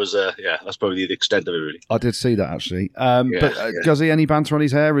once, and I was, that's probably the extent of it, really. I did see that, actually. Guzzy, any banter on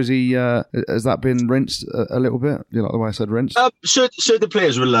his hair? Is he? Has that been rinsed a little bit? You like the way I said rinsed? Certain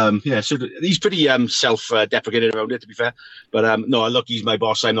players will, he's pretty self-deprecated around it, to be fair. But no, look, he's my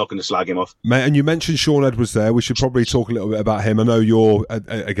boss. I'm not going to slag him off. Mate, and you mentioned Sean Edwards there. We should probably talk a little bit about him. I know you're,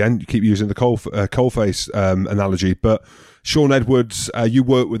 again, you keep using the coalface analogy, but Sean Edwards, you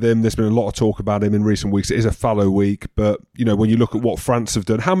work with him. There's been a lot of talk about him in recent weeks. It is a fallow week, but you know, when you look at what France have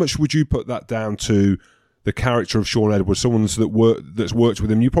done, how much would you put that down to the character of Sean Edwards, someone that's worked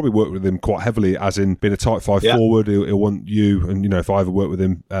with him? You probably worked with him quite heavily, as in being a tight 5 forward. He'll want you, and you know, if I ever work with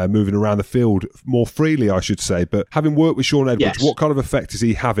him, moving around the field more freely, I should say. But having worked with Sean Edwards, what kind of effect is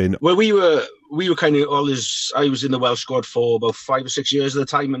he having? Well, we were kind of I was in the Welsh squad for about 5 or 6 years at the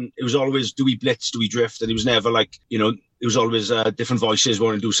time, and it was always, do we blitz, do we drift? And it was never like, you know, it was always different voices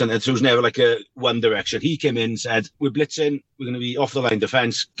wanting to do something. So it was never like a one direction. He came in and said, we're blitzing, we're going to be off the line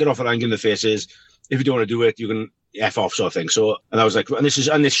defence, get off the line, give them the faces. If you don't want to do it, you can F off, sort of thing. So, and I was like, and this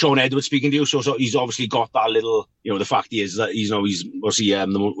is Sean Edwards speaking to you. So he's obviously got that little, you know, the fact is that he's obviously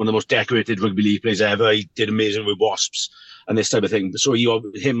one of the most decorated rugby league players ever. He did amazing with Wasps and this type of thing. So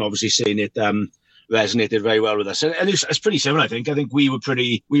him obviously saying it resonated very well with us. And it's pretty similar, I think. I think we were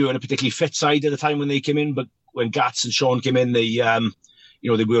in a particularly fit side at the time when they came in, but when Gats and Sean came in, they, you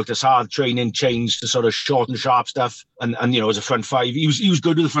know, they worked us hard, training changed to sort of short and sharp stuff. And you know, as a front 5, he was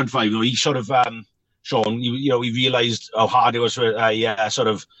good with the front 5, though. He sort of, Sean, he realised how hard it was for sort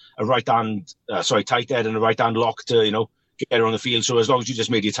of a tight head and a right hand lock to, you know, get on the field. So as long as you just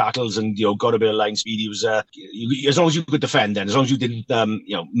made your tackles and, you know, got a bit of line speed, he was as long as you could defend, then as long as you didn't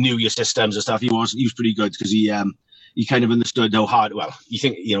you know, knew your systems and stuff, he was pretty good, because he kind of understood how hard. Well,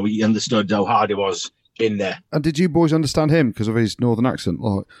 he understood how hard it was in there. And did you boys understand him because of his northern accent?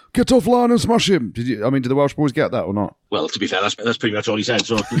 Like, get off line and smash him. Did the Welsh boys get that or not? Well, to be fair, that's pretty much all he said.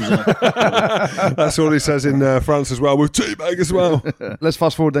 So that's all he says in France as well, with teabag as well. Let's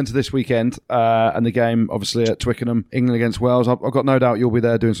fast forward then to this weekend and the game, obviously at Twickenham, England against Wales. I've got no doubt you'll be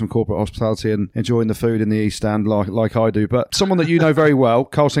there doing some corporate hospitality and enjoying the food in the East Stand like I do. But someone that you know very well,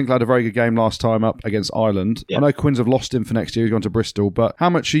 Carl Sinclair had a very good game last time up against Ireland. Yeah. I know Quins have lost him for next year. He's gone to Bristol. But how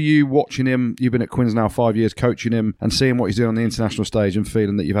much are you watching him? You've been at Quins now 5 years, coaching him and seeing what he's doing on the international stage and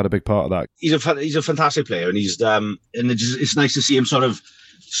feeling that you've had a big part of that. He's a fantastic player, and he's and it's nice to see him sort of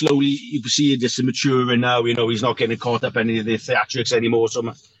slowly. You can see him just maturing now. You know, he's not getting caught up in any of the theatrics anymore.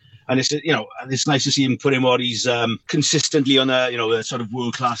 So And it's nice to see him put in what he's consistently on a sort of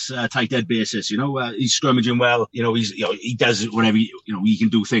world class tight head basis. He's scrummaging well. He does it whenever he can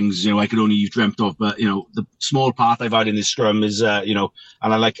do things. I could only have dreamt of. But the small part I've had in this scrum is and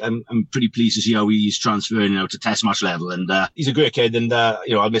I'm pretty pleased to see how he's transferring to Test match level. And he's a great kid, and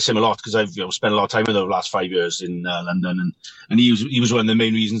I'll miss him a lot because I've spent a lot of time with him over the last 5 years in London, and he was one of the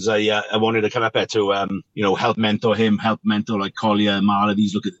main reasons I wanted to come up here to help mentor him, help mentor like Collier, Marla,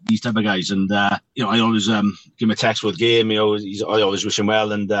 these type of guys. And I always give him a text with game. I always wish him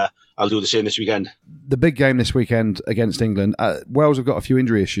well, and I'll do the same this weekend. The big game this weekend against England. Wales have got a few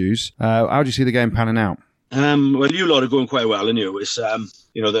injury issues. How do you see the game panning out? Well, you lot are going quite well, and it's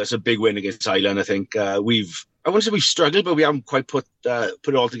that's a big win against Ireland. I think I wouldn't say we've struggled, but we haven't quite put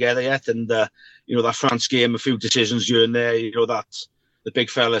it all together yet. And that France game, a few decisions during there. That the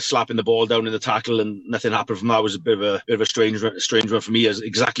big fella slapping the ball down in the tackle and nothing happened from that was a bit of a strange one for me. As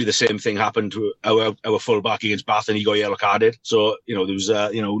exactly the same thing happened to our fullback against Bath, and he got yellow carded. So there was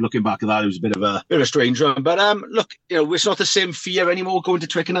looking back at that, it was a bit of a strange one. But look, it's not the same fear anymore going to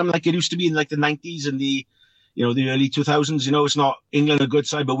Twickenham like it used to be in like the 90s and the early 2000s. It's not England a good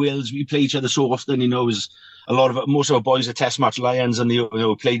side, but Wales, we play each other so often. Most of our boys are Test match Lions, and they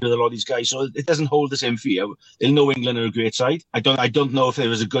played with a lot of these guys, so it doesn't hold the same fear. They'll know England are a great side. I don't know if there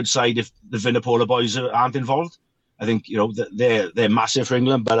was a good side if the Vinopola boys aren't involved. I think they're massive for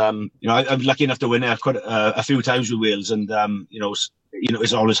England, but I'm lucky enough to win it quite a few times with Wales, and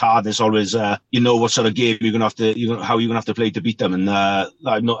it's always hard. It's always what sort of game you're gonna have to how you're gonna have to play to beat them, and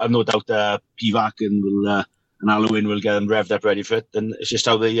I've no doubt Pivac and Halloween will get them revved up ready for it. And it's just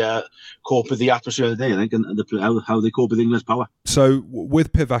how they cope with the atmosphere of the day, I think, and how they cope with England's power. So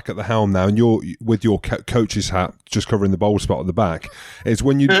with Pivac at the helm now, and you're with your coach's hat just covering the bowl spot at the back, is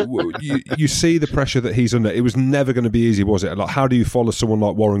when you see the pressure that he's under. It was never going to be easy, was it? Like, how do you follow someone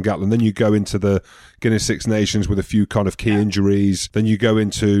like Warren Gatland? Then you go into the Guinness Six Nations with a few kind of key injuries. Then you go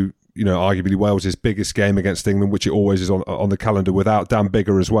into arguably Wales's biggest game against England, which it always is on the calendar, without Dan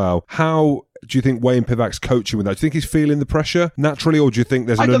Biggar as well. How do you think Wayne Pivac's coaching with that? Do you think he's feeling the pressure naturally, or do you think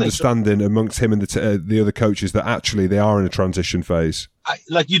there's an understanding amongst him and the other coaches that actually they are in a transition phase?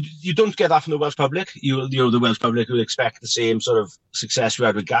 You don't get that from the Welsh public. The Welsh public will expect the same sort of success we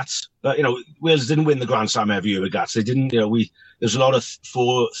had with Gats. But Wales didn't win the Grand Slam every year with Gats. They didn't. There's a lot of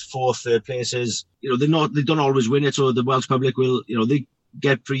third places. They don't always win it. So the Welsh public will. They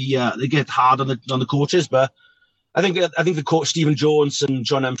get hard on the coaches, but I think the coach Stephen Jones and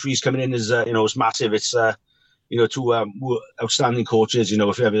John Humphreys coming in is massive. It's two outstanding coaches.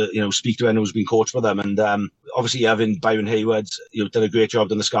 If you ever speak to anyone who's been coached for them, and obviously having Byron Hayward, done a great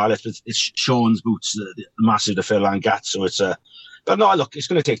job on the Scarlets, but it's Sean's boots massive to fill and Gats. So it's but no, look, it's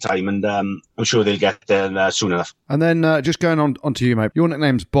going to take time, and I'm sure they'll get there soon enough. And then just going on to you, mate. Your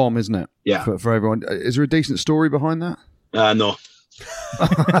nickname's Bomb, isn't it? Yeah. For everyone, is there a decent story behind that? No.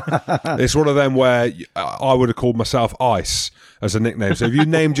 It's one of them where I would have called myself Ice as a nickname. So have you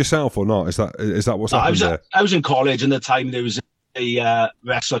named yourself or not? Is that what's happened there? I was in college, and at the time there was a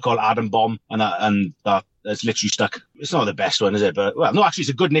wrestler called Adam Bomb, and that's literally stuck. It's not the best one, is it? But no, actually,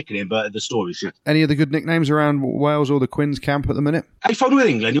 it's a good nickname, but the story's shit. Any other good nicknames around Wales or the Quins camp at the minute? I found with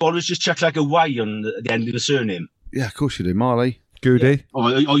England, you always just chuck like a Y on the end of the surname. Yeah, of course you do. Marley, Goodey,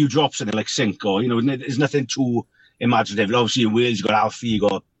 yeah. Or you drop something like Sink, or there's nothing too imaginative. Obviously in Wales you got Alfie, you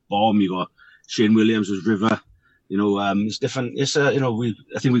got Bomb, you got Shane Williams was River. It's different. It's I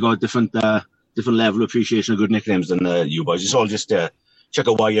think we got a different level of appreciation of good nicknames than you boys. It's all just chuck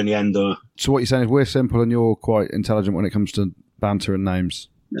a Y on the end. So what you're saying is we're simple and you're quite intelligent when it comes to banter and names.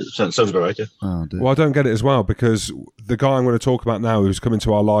 Sounds about right, yeah. Oh, dear. Well, I don't get it as well, because the guy I'm going to talk about now who's coming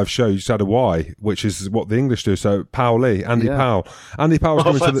to our live show, you just had a Y, which is what the English do. So Andy Powell. Andy Powell's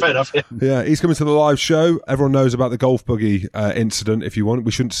coming to the yeah, he's coming to the live show. Everyone knows about the golf buggy incident. If you want,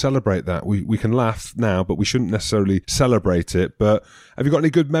 we shouldn't celebrate that. We can laugh now, but we shouldn't necessarily celebrate it. But have you got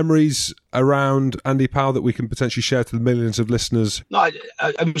any good memories around Andy Powell that we can potentially share to the millions of listeners? No,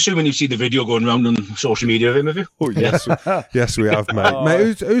 I'm assuming you've seen the video going around on social media of him, have you? Oh, yes, yes, we have, mate.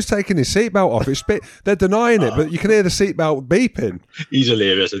 Mate, who's taking his seatbelt off? They're denying it, but you can hear the seatbelt beeping. He's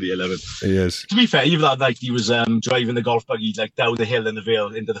hilarious at the 11. He is. To be fair, even that night he was driving the golf buggy like down the hill in the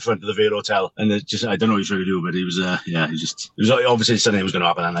Vale into the front of the Vale Hotel, and I don't know what he was trying to do, but he was it was obviously something was going to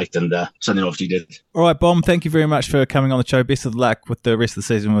happen that night, and something obviously did. All right, Bomb, thank you very much for coming on the show. Best of luck with the rest of the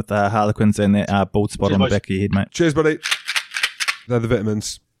season with Harlequins and that bald spot. Cheers, on the back of your head, mate. Cheers, buddy. They're the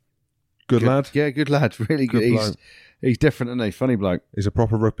vitamins. Good lad. Yeah, good lad. Really good. He's different, isn't he? Funny bloke. He's a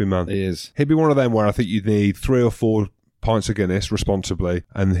proper rugby man. He is. He'd be one of them where I think you'd need 3 or 4 pints of Guinness responsibly,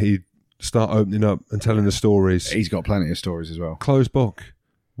 and he'd start opening up and telling the stories. He's got plenty of stories as well. Closed book.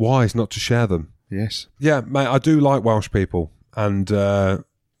 wise not to share them. Yes. Yeah, mate, I do like Welsh people. And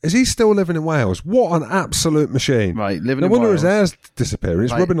is he still living in Wales? What an absolute machine. Right, living no in wonder Wales. his hair's disappearing.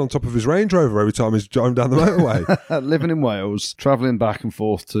 It's rubbing on top of his Range Rover every time he's driving down the motorway. Living in Wales, travelling back and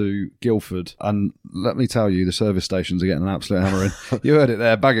forth to Guildford, and let me tell you, the service stations are getting an absolute hammering. You heard it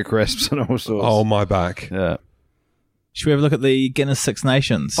there, bag of crisps and all sorts. Oh, my back. Yeah. Should we have a look at the Guinness Six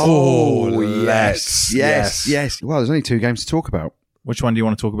Nations? Yes. Well, there's only 2 games to talk about. Which one do you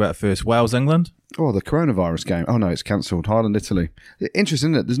want to talk about first? Wales, England? Oh, the coronavirus game. Oh, no, it's cancelled. Ireland, Italy.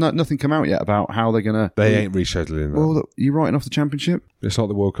 Interesting, isn't it? There's nothing come out yet about how they're going to... They ain't rescheduling that. Well, you're writing off the championship? It's like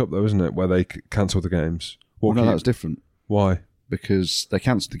the World Cup, though, isn't it? Where they cancelled the games. Well, no, that was different. Why? Because they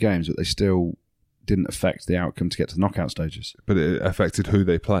cancelled the games, but they still didn't affect the outcome to get to the knockout stages. But it affected who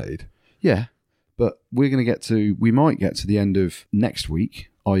they played. Yeah, but we might get to the end of next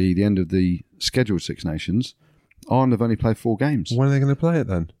week, i.e. the end of the scheduled Six Nations. Ireland have only played 4 games. When are they going to play it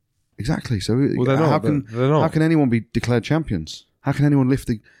then? Exactly. So they're not. How can anyone be declared champions? How can anyone lift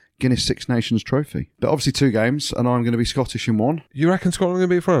the Guinness Six Nations trophy? But obviously 2 games, and I'm going to be Scottish in one. You reckon Scotland are going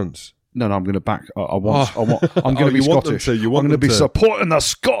to beat France? No, I'm going to back. I'm going to be Scottish. I'm going to be supporting the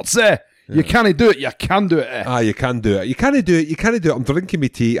Scots there. Yeah. You can't do it. You can do it. You can do it. You can't do it. You can't do it. I'm drinking my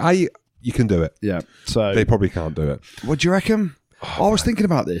tea. You can do it. Yeah. So they probably can't do it. What do you reckon? I was thinking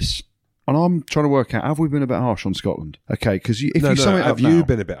about this. And I'm trying to work out, have we been a bit harsh on Scotland? Okay, because if you sum it up now... Have you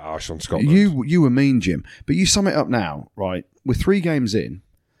been a bit harsh on Scotland? You were mean, Jim. But you sum it up now, right? With 3 games in,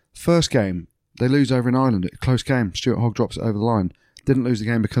 first game, they lose over in Ireland. A close game. Stuart Hogg drops it over the line. Didn't lose the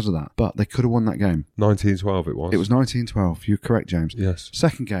game because of that. But they could have won that game. 19-12 it was. It was 19-12. You're correct, James. Yes.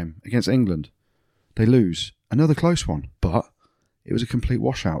 Second game, against England. They lose. Another close one. But... it was a complete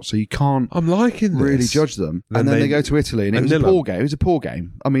washout, so you can't really judge them. And then they go to Italy, and it was a poor game. It was a poor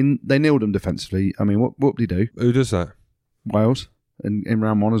game. I mean, they nilled them defensively. I mean, what did he do? Who does that? Wales, in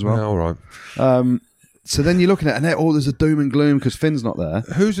round 1 as well. Yeah, all right. So then you're looking at it, and there's a doom and gloom because Finn's not there.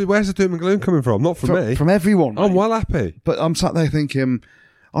 Where's the doom and gloom coming from? Not from me. From everyone. I'm well happy. But I'm sat there thinking,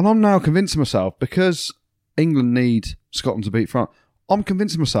 and I'm now convincing myself, because England need Scotland to beat France, I'm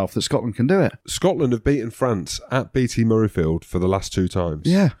convincing myself that Scotland can do it. Scotland have beaten France at BT Murrayfield for the last 2 times.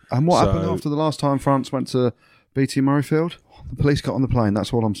 Yeah, and what happened after the last time France went to BT Murrayfield? The police got on the plane,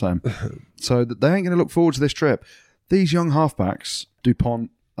 that's all I'm saying. So they ain't going to look forward to this trip. These young halfbacks, Dupont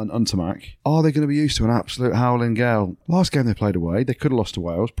and Untermack, are they going to be used to an absolute howling gale? Last game they played away, they could have lost to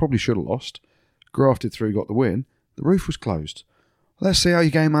Wales, probably should have lost. Grafted through, got the win. The roof was closed. Let's see how your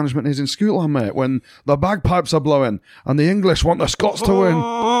game management is in Scotland, mate, when the bagpipes are blowing and the English want the Scots to win.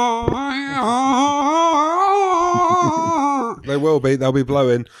 They will be. They'll be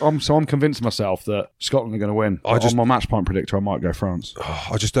blowing. So I'm convinced myself that Scotland are going to win. On my match point predictor, I might go France.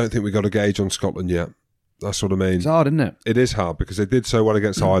 I just don't think we got a gauge on Scotland yet. That's what I mean. It's hard, isn't it? It is hard because they did so well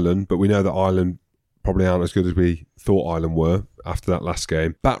against Ireland, but we know that Ireland probably aren't as good as we thought Ireland were after that last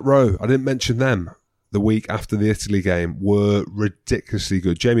game. Back row, I didn't mention them. The week after the Italy game were ridiculously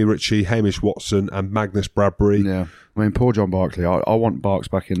good. Jamie Ritchie, Hamish Watson and Magnus Bradbury. Yeah. I mean, poor John Barkley. I want Barks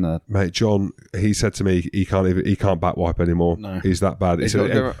back in there. Mate, John, he said to me he can't back wipe anymore. No. He's that bad. He's got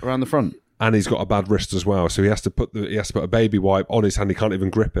to go around the front. And he's got a bad wrist as well. So he has to put a baby wipe on his hand. He can't even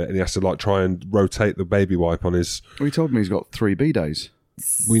grip it, and he has to try and rotate the baby wipe on his. Well, he told me he's got 3 B-days.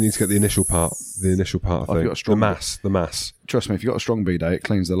 We need to get the initial part. I think. The mass. Trust me, if you've got a strong B-day, it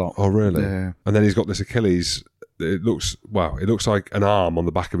cleans the lot. Oh, really? Yeah. And then he's got this Achilles. It looks like an arm on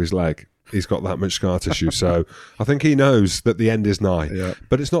the back of his leg. He's got that much scar tissue. So I think he knows that the end is nigh. Yeah.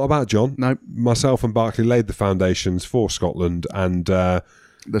 But it's not about John. No. Myself and Barkley laid the foundations for Scotland, and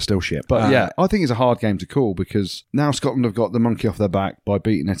they're still shit. But I think it's a hard game to call because now Scotland have got the monkey off their back by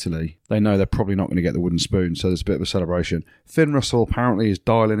beating Italy. They know they're probably not going to get the wooden spoon, so there's a bit of a celebration. Finn Russell apparently is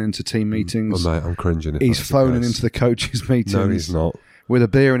dialing into team meetings. Oh, mate, I'm cringing. He's phoning into the coaches' meetings. No, he's not. With a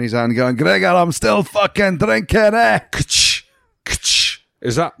beer in his hand going, Gregor, I'm still fucking drinking, eh?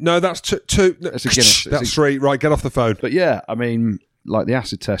 Is that... No, that's two. That's a Guinness. That's 3. Right, get off the phone. But yeah, I mean, like the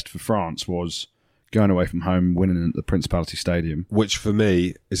acid test for France was going away from home, winning at the Principality Stadium. Which, for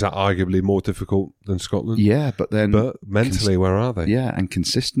me, is that arguably more difficult than Scotland? Yeah, but then... But mentally, where are they? Yeah, and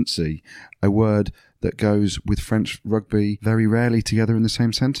consistency, a word that goes with French rugby very rarely together in the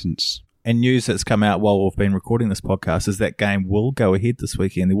same sentence. And news that's come out while we've been recording this podcast is that game will go ahead this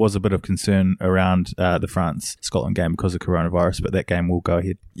weekend. There was a bit of concern around the France-Scotland game because of coronavirus, but that game will go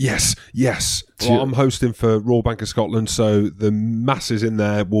ahead. Yes. Well, I'm hosting for Royal Bank of Scotland, so the masses in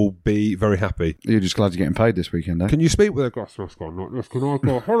there will be very happy. You're just glad you're getting paid this weekend, eh? Can you speak with a glass mask on like this? Can I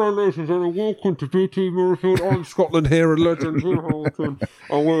go, hello ladies and gentlemen, welcome to BT Murrayfield. I'm Scotland here, a legend here, Hamilton,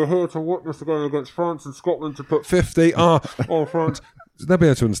 and we're here to witness the game against France and Scotland to put 50 on France. They'll be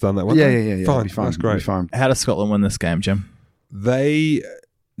able to understand that one. Yeah. Fine. Fine. That's great. Fine. How does Scotland win this game, Jim? They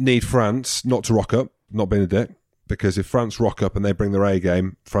need France not to rock up, not being a dick, because if France rock up and they bring their A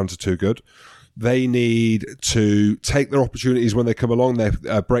game, France are too good. They need to take their opportunities when they come along.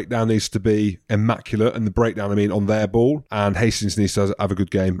 Their breakdown needs to be immaculate, and the breakdown, I mean, on their ball. And Hastings needs to have a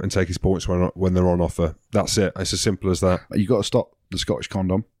good game and take his points when they're on offer. That's it. It's as simple as that. You've got to stop the Scottish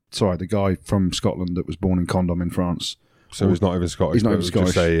condom. Sorry, the guy from Scotland that was born in Condom in France. So he's not even Scottish. He's not even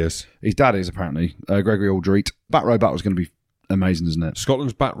Scottish. Just say he is. His dad is, apparently. Gregory Aldreet. Back row battle is going to be amazing, isn't it?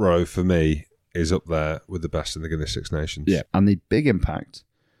 Scotland's back row, for me, is up there with the best in the Guinness Six Nations. Yeah, and the big impact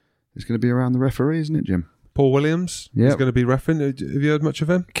is going to be around the referee, isn't it, Jim? Paul Williams is going to be reffing. Have you heard much of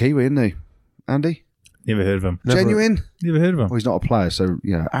him? Kiwi, isn't he? Andy? Never heard of him. Genuine? Never heard of him. Well, he's not a player, so,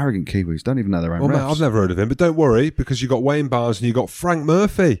 arrogant Kiwis don't even know their own refs. Mate, I've never heard of him, but don't worry, because you've got Wayne Barnes and you've got Frank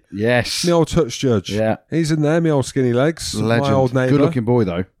Murphy. Yes. My old touch judge. Yeah. He's in there, my old skinny legs. Legend. My old neighbour. Good-looking boy,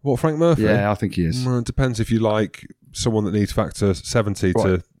 though. What, Frank Murphy? Yeah, I think he is. It depends if you like someone that needs factor 70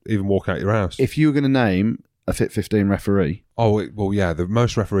 to even walk out your house. If you were going to name a Fit 15 referee... the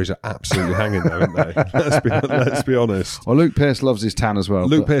most referees are absolutely hanging there, aren't they? Let's be honest. Well, Luke Pearce loves his tan as well.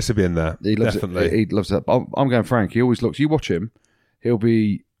 Luke Pearce will be in there, he loves definitely. He loves it. I'm going Frank. He always looks... You watch him, he'll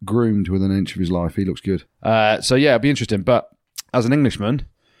be groomed within an inch of his life. He looks good. So, it'll be interesting. But as an Englishman,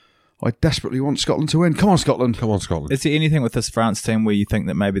 I desperately want Scotland to win. Come on, Scotland. Come on, Scotland. Is there anything with this France team where you think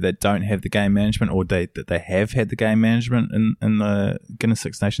that maybe they don't have the game management, or that they have had the game management in the Guinness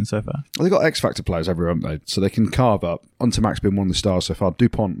Six Nations so far? Well, they've got X Factor players everywhere, haven't they? So they can carve up. Max been one of the stars so far.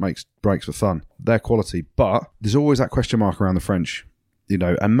 Dupont makes breaks for fun. They're quality. But there's always that question mark around the French,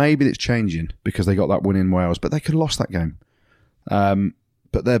 and maybe it's changing because they got that win in Wales, but they could have lost that game.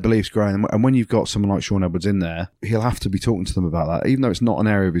 But their beliefs growing. And when you've got someone like Sean Edwards in there, he'll have to be talking to them about that. Even though it's not an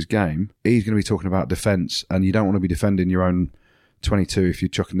area of his game, he's going to be talking about defence, and you don't want to be defending your own 22 if you're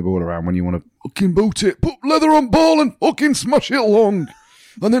chucking the ball around when you want to fucking boot it, put leather on ball and fucking smash it along,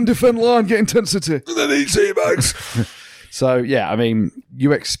 and then defend line, get intensity. And then eat tea bags. So,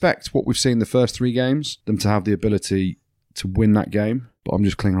 you expect what we've seen the first three games, them to have the ability to win that game. But I'm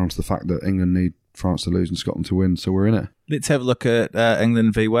just clinging on to the fact that England need France to lose and Scotland to win, so we're in it. Let's have a look at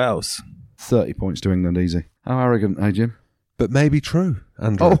England v Wales. 30 points to England, easy. How arrogant, eh, Jim? But maybe true,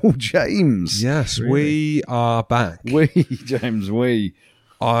 Andrew. Oh, James. Yes, really? We are back. James, we.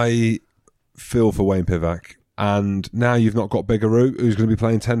 I feel for Wayne Pivac, and now you've not got Bigaroo, who's going to be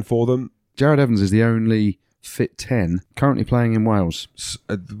playing 10 for them. Jared Evans is the only fit 10 currently playing in Wales.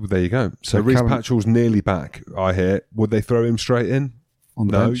 There you go. So Reece Patchell's nearly back, I hear. Would they throw him straight in? On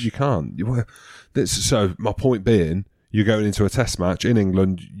the bench? You can't. So my point being, you're going into a test match in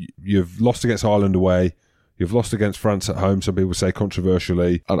England. You've lost against Ireland away. You've lost against France at home. Some people say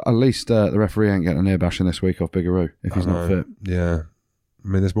controversially. At least the referee ain't getting an ear bashing this week off Bigaroo if he's not fit. Yeah. I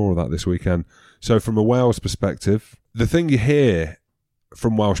mean, there's more of that this weekend. So from a Wales perspective, the thing you hear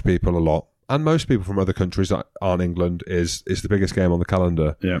from Welsh people a lot, and most people from other countries that aren't England, is the biggest game on the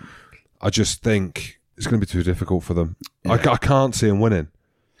calendar. Yeah. I just think it's going to be too difficult for them. Yeah. I can't see them winning.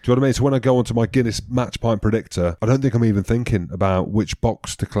 Do you know what I mean? So when I go onto my Guinness match point predictor, I don't think I'm even thinking about which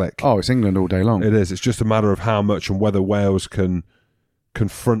box to click. Oh, it's England all day long. It is. It's just a matter of how much and whether Wales can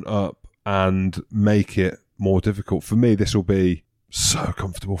front up and make it more difficult. For me, this will be so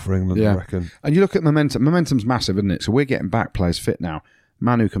comfortable for England, I reckon. And you look at momentum. Momentum's massive, isn't it? So we're getting back players fit now.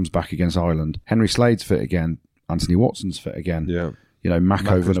 Manu comes back against Ireland. Henry Slade's fit again. Anthony Watson's fit again. Yeah.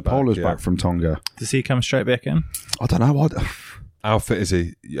 Mako Vunipola back from Tonga. Does he come straight back in? I don't know. How fit is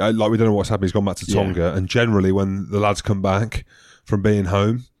he? We don't know what's happened. He's gone back to Tonga. And generally, when the lads come back from being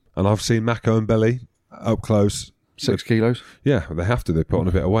home, and I've seen Mako and Billy up close. 6 kilos? Yeah, they have to. They put on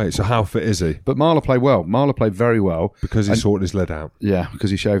a bit of weight. So how fit is he? But Marler played well. Marler played very well. Because he sorted his lead out. Yeah, because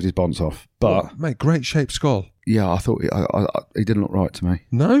he shaved his bonds off. But mate, great shaped skull. Yeah, I thought he didn't look right to me.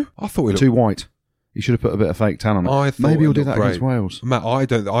 No? I thought he looked... Too white. He should have put a bit of fake tan on it. Maybe he'll do that against Wales. Matt,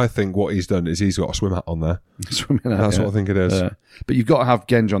 I think what he's done is he's got a swim hat on there. That's what I think it is. But you've got to have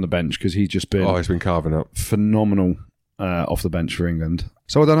Genge on the bench because he's just been... he's been carving up. Phenomenal off the bench for England.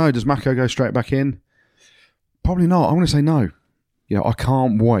 So I don't know, does Mako go straight back in? Probably not. I'm going to say no. I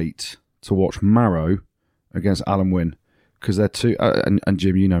can't wait to watch Marrow against Alan Wynne because they're two... and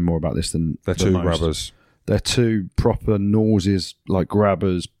Jim, you know more about this than they're two most. grabbers. They're two proper nauseous, like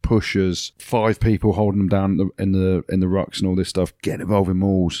grabbers, pushers, 5 people holding them down in the rucks and all this stuff. Get involved in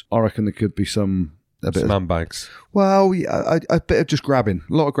mauls. I reckon there could be some handbags. Well, a bit of just grabbing,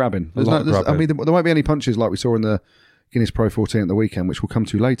 a lot of grabbing. I mean, there won't be any punches like we saw in the Guinness Pro 14 at the weekend, which we'll come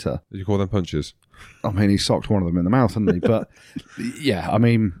to later. Did you call them punches? I mean, he socked one of them in the mouth, hadn't he? But yeah, I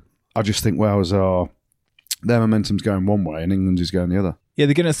mean, I just think Wales are their momentum's going one way and England's is going the other. Yeah,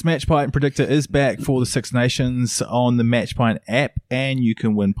 the Guinness Match Pint Predictor is back for the Six Nations on the Match Pint app, and you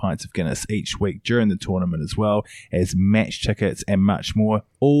can win pints of Guinness each week during the tournament as well as match tickets and much more,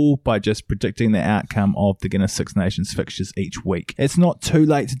 all by just predicting the outcome of the Guinness Six Nations fixtures each week. It's not too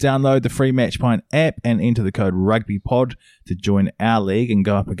late to download the free Match Pint app and enter the code RugbyPod to join our league and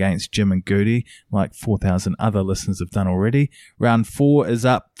go up against Jim and Goodey, like 4,000 other listeners have done already. Round 4 is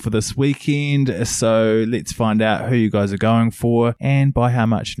up for this weekend, so let's find out who you guys are going for and by how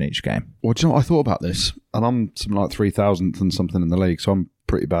much in each game. Well, do you know what? I thought about this, and I'm something like 3,000th and something in the league, so I'm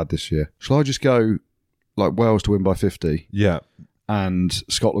pretty bad this year. Shall I just go like Wales to win by 50? Yeah. And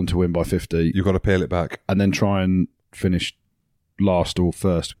Scotland to win by 50? You've got to peel it back. And then try and finish last or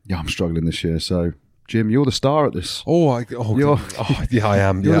first. Yeah, I'm struggling this year, so... Jim, you're the star at this. Yeah, I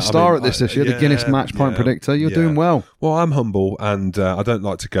am. You're the star at this year. The Guinness Match Pint Predictor. You're doing well. Well, I'm humble, and I don't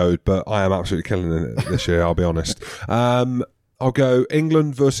like to goad, but I am absolutely killing it this year, I'll be honest. I'll go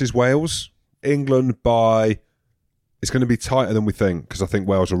England versus Wales. England by... It's going to be tighter than we think, because I think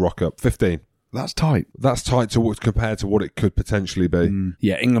Wales will rock up. 15. That's tight. That's tight compared to what it could potentially be.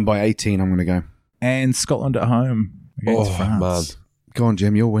 Yeah, England by 18, I'm going to go. And Scotland at home against France. Man. Go on,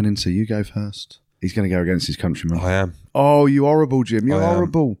 Jim, you're winning, so you go first. He's going to go against his countrymen. I am. Oh, you horrible, Jim. You're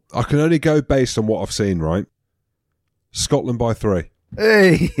horrible. I can only go based on what I've seen, right? Scotland by 3.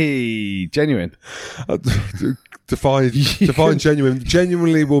 Hey, genuine. Define genuine.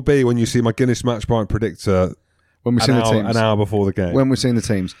 Genuinely will be when you see my Guinness Match Pint Predictor when we've seen the teams. An hour before the game. When we've seen the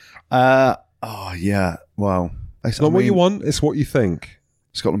teams. Yeah. Well, it's not what you want, it's what you think.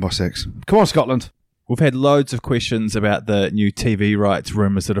 Scotland by 6. Come on, Scotland. We've had loads of questions about the new TV rights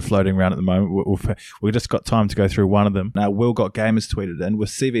rumours that are floating around at the moment. We've just got time to go through one of them. Now, Will Got Gamers tweeted in, with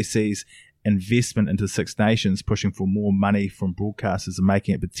CVC's investment into Six Nations pushing for more money from broadcasters and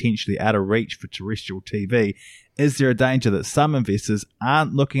making it potentially out of reach for terrestrial TV, is there a danger that some investors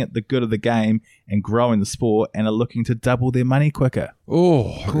aren't looking at the good of the game and growing the sport and are looking to double their money quicker?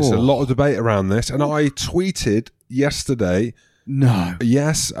 There's a lot of debate around this. And I tweeted yesterday... No.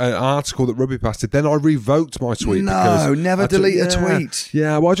 Yes, an article that Rugby Pass did. Then I revoked my tweet. No, never delete a tweet.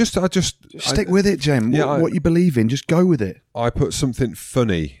 Yeah, well, I just stick with it, Jim. What you believe in, just go with it. I put something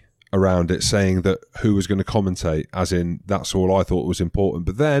funny around it, saying that who was going to commentate, as in that's all I thought was important.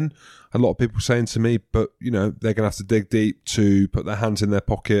 But then a lot of people saying to me, but they're going to have to dig deep to put their hands in their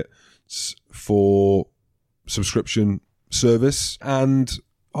pockets for subscription service, and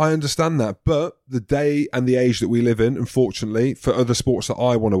I understand that, but the day and the age that we live in, unfortunately, for other sports that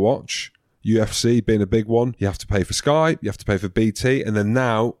I want to watch, UFC being a big one, you have to pay for Sky, you have to pay for BT, and then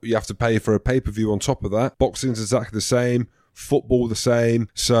now you have to pay for a pay-per-view on top of that. Boxing's exactly the same, football the same.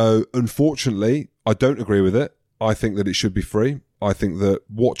 So, unfortunately, I don't agree with it. I think that it should be free. I think that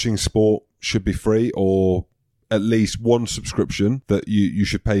watching sport should be free, or at least one subscription that you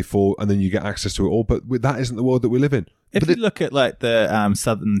should pay for, and then you get access to it all. But that isn't the world that we live in. If you look at like the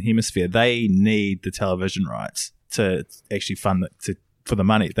Southern Hemisphere, they need the television rights to actually fund it for the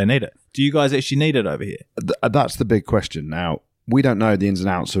money. They need it. Do you guys actually need it over here? That's the big question. Now, we don't know the ins and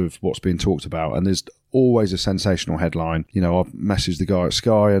outs of what's being talked about, and there's always a sensational headline. I've messaged the guy at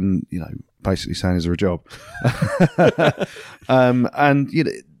Sky and, basically saying, is there a job? And,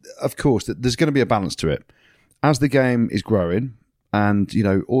 of course, there's going to be a balance to it. As the game is growing and,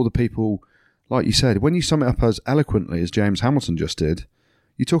 all the people... Like you said, when you sum it up as eloquently as James Hamilton just did,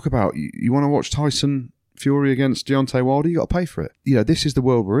 you talk about you want to watch Tyson Fury against Deontay Wilder, you got to pay for it. This is the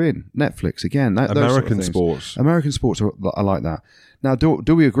world we're in. Netflix, again. American sports. American sports are like that. Now,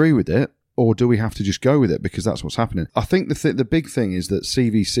 do we agree with it, or do we have to just go with it because that's what's happening? I think the big thing is that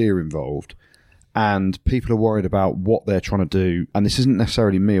CVC are involved and people are worried about what they're trying to do. And this isn't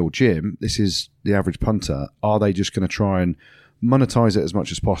necessarily me or Jim. This is the average punter. Are they just going to try and monetize it as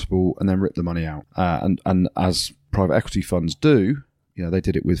much as possible and then rip the money out? And as private equity funds do, they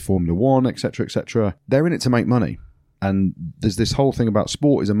did it with Formula One, etc., etc. They're in it to make money. And there's this whole thing about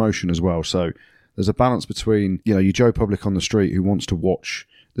sport is emotion as well. So there's a balance between, your Joe Public on the street who wants to watch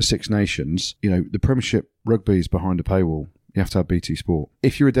the Six Nations. The Premiership rugby is behind a paywall. You have to have BT Sport.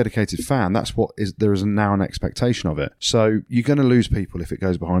 If you're a dedicated fan, there is now an expectation of it. So you're going to lose people if it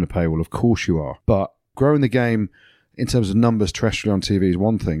goes behind a paywall. Of course you are. But growing the game in terms of numbers terrestrially on TV is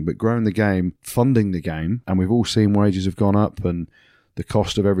one thing, but growing the game, funding the game, and we've all seen wages have gone up and the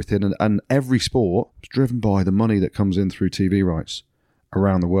cost of everything, and every sport is driven by the money that comes in through TV rights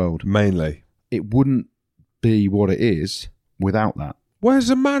around the world. Mainly. It wouldn't be what it is without that. Where's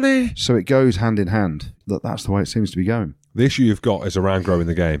the money? So it goes hand in hand. That's the way it seems to be going. The issue you've got is around growing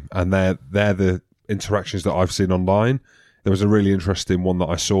the game, and they're the interactions that I've seen online, There was a really interesting one that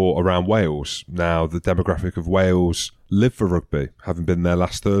I saw around Wales. Now, the demographic of Wales live for rugby. Having been there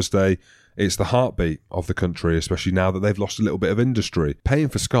last Thursday, it's the heartbeat of the country, especially now that they've lost a little bit of industry. Paying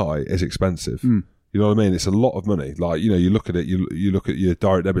for Sky is expensive. You know what I mean? It's a lot of money. Like, you look at it, you look at your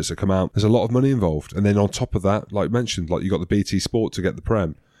direct debits that come out, there's a lot of money involved. And then on top of that, like mentioned, like you got the BT Sport to get the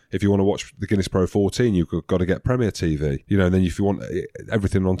Prem. If you want to watch the Guinness Pro 14, you've got to get Premier TV. And then if you want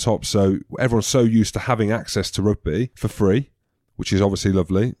everything on top. So everyone's so used to having access to rugby for free, which is obviously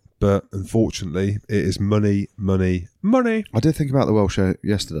lovely. But unfortunately, it is money, money, money. I did think about the Welsh show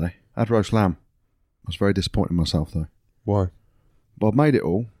yesterday. I had roast lamb. I was very disappointed in myself, though. Why? Well, I've made it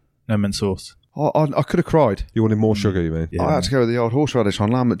all. No mint sauce. I could have cried. You wanted more sugar, you mean? Yeah. I had to go with the old horseradish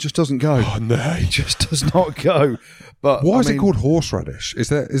on lamb. It just doesn't go. Oh, no. It just does not go. But why is it called horseradish? Is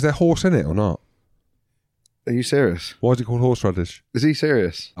there horse in it or not? Are you serious? Why is it called horseradish? Is he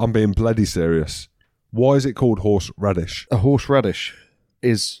serious? I'm being bloody serious. Why is it called horseradish? A horseradish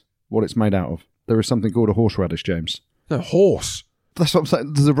is what it's made out of. There is something called a horseradish, James. No, horse. That's what I'm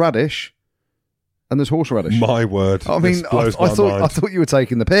saying. There's a radish and there's horseradish. My word. I mean, I thought you were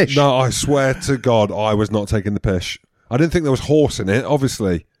taking the piss. No, I swear to God, I was not taking the piss. I didn't think there was horse in it,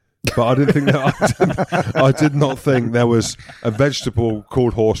 obviously. But I didn't think that. I did not think there was a vegetable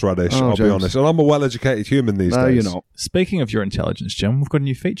called horseradish. I'll be honest, and I'm a well-educated human these days. No, you're not. Speaking of your intelligence, Jim, we've got a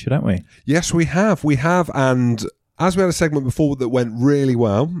new feature, don't we? Yes, we have. And as we had a segment before that went really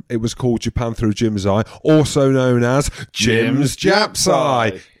well, it was called Japan Through Jim's Eye, also known as Jim's Jap's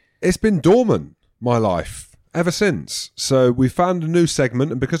Eye. It's been dormant, my life, ever since. So we found a new segment,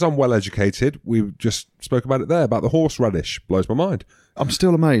 and because I'm well-educated, we just spoke about it there, about the horseradish. Blows my mind. I'm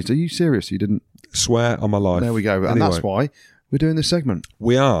still amazed. Are you serious? You didn't swear on my life. There we go. Anyway, and that's why we're doing this segment.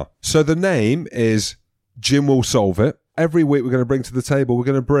 We are. So the name is Jim Will Solve It. Every week we're going to bring to the table, we're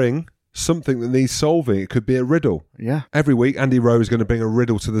going to bring something that needs solving. It could be a riddle. Yeah. Every week Andy Rowe is going to bring a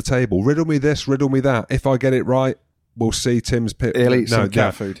riddle to the table. Riddle me this, riddle me that. If I get it right, we'll see Tim's pit. He'll eat some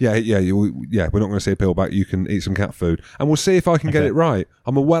cat food. Yeah. We're not going to see a pillback. You can eat some cat food. And we'll see if I can get it right.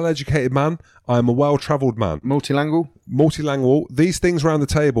 I'm a well-educated man. I'm a well-travelled man. Multilingual. These things around the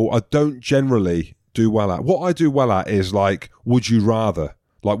table I don't generally do well at. What I do well at is like, would you rather?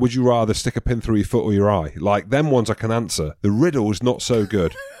 Like, would you rather stick a pin through your foot or your eye? Like, them ones I can answer. The riddle's not so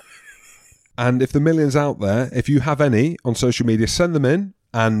good. And if the millions out there, if you have any on social media, send them in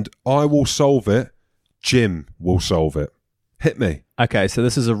and I will solve it. Jim will solve it. Hit me. Okay, so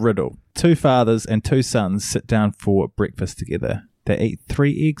this is a riddle. 2 fathers and 2 sons sit down for breakfast together. They eat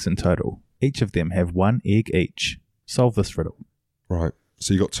 3 eggs in total. Each of them have 1 egg each. Solve this riddle. Right.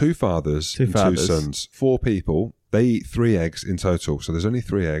 So you got 2 fathers and 2 sons. 4 people. They eat 3 eggs in total. So there's only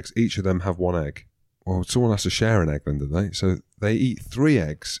 3 eggs. Each of them have 1 egg. Well, someone has to share an egg then, do they? So they eat 3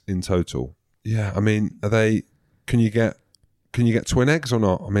 eggs in total. Yeah, I mean, are they... Can you get twin eggs or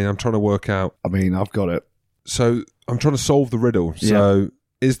not? I mean, I'm trying to work out... I mean, I've got it. So I'm trying to solve the riddle. So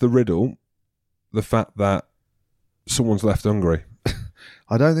is the riddle the fact that someone's left hungry?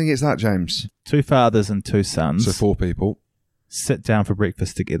 I don't think it's that, James. 2 fathers and 2 sons. So 4 people. Sit down for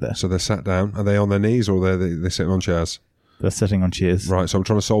breakfast together. So they're sat down. Are they on their knees or they're sitting on chairs? They're sitting on chairs. Right, so I'm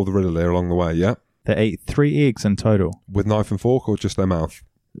trying to solve the riddle here along the way, yeah? They eat 3 eggs in total. With knife and fork or just their mouth?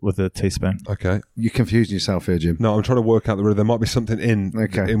 With a teaspoon. Okay. You're confusing yourself here, Jim. No, I'm trying to work out the riddle. There might be something in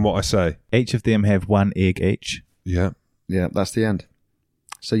what I say. Each of them have 1 egg each. Yeah. Yeah, that's the end.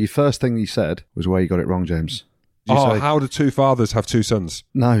 So your first thing you said was where you got it wrong, James. How do 2 fathers have 2 sons?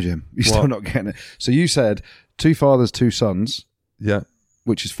 No, Jim. You're still not getting it. So you said 2 fathers, 2 sons. Yeah.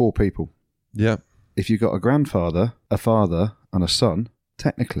 Which is 4 people. Yeah. If you've got a grandfather, a father, and a son,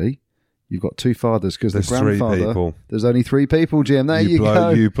 technically, you've got 2 fathers because the grandfather... 3 people. There's only 3 people, Jim. There you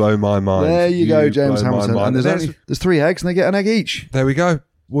go. You blow my mind. There you go, James Hamilton. And there's 3 eggs and they get an egg each. There we go.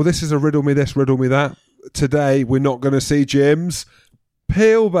 Well, this is a riddle me this, riddle me that. Today, we're not going to see Jim's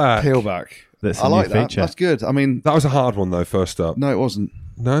peelback. That's I like that. Feature. That's good. I mean... That was a hard one, though, first up. No, it wasn't.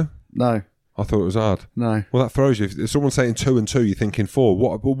 No? No. I thought it was hard. No. Well, that throws you. If someone's saying 2 and 2, you're thinking 4.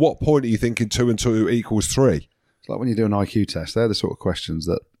 What point are you thinking 2 and 2 equals 3? It's like when you do an IQ test. They're the sort of questions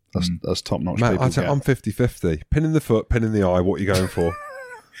that us top-notch Mate, people get. I'm 50-50. Pin in the foot, pin in the eye. What are you going for?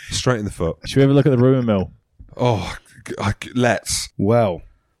 Straight in the foot. Should we have a look at the rumour mill? Oh, let's. Well,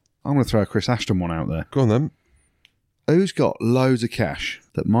 I'm going to throw a Chris Ashton one out there. Go on, then. Who's got loads of cash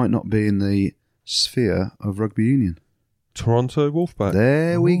that might not be in the sphere of rugby union? Toronto Wolfpack.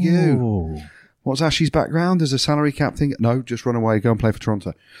 There we go. Ooh. What's Ashley's background? As a salary cap thing? No, just run away, go and play for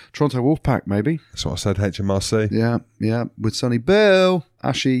Toronto. Toronto Wolfpack, maybe. That's what I said, HMRC. Yeah, with Sonny Bill.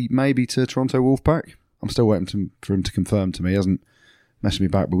 Ashley, maybe to Toronto Wolfpack. I'm still waiting for him to confirm to me. He hasn't messaged me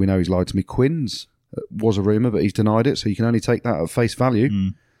back, but we know he's lied to me. Quins was a rumour, but he's denied it, so you can only take that at face value. Do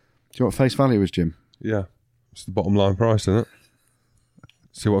you know what face value is, Jim? Yeah. It's the bottom line price, isn't it?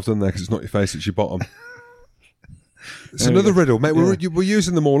 See what I've done there, because it's not your face, it's your bottom. It's another riddle, mate. Yeah. We're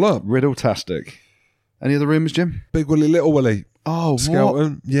using them all up. Riddle-tastic. Any other rumours, Jim? Big Willie, Little Willie. Oh,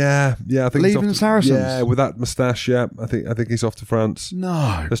 Skelton. What? Yeah. I think leaving he's Saracens. Yeah, with that moustache. Yeah, I think he's off to France.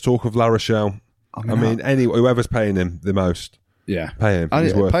 No. Let's talk of La Rochelle. I mean, whoever's paying him the most. Yeah, pay him.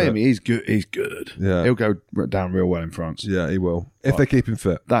 He's worth pay it. him. He's good. He's good. Yeah, he'll go down real well in France. Yeah, he will if they keep him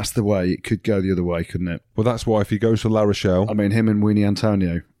fit. That's the way. It could go the other way, couldn't it? Well, that's why if he goes to La Rochelle, I mean, him and Weenie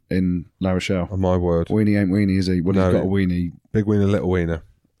Antonio in La Rochelle. Oh my word, Weenie ain't Weenie, is he? Well, no, he's got a weenie. Big Wiener, Little Wiener.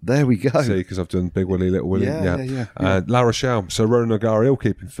 There we go. See, because I've done Big Willie, Little Willie. Yeah. La Rochelle. So Ronan O'Gara, he'll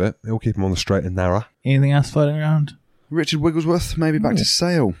keep him fit. He'll keep him on the straight and narrow. Anything else floating around? Richard Wigglesworth, maybe back to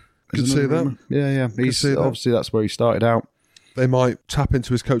Sale. Could see that. Yeah. He's obviously that's where he started out. They might tap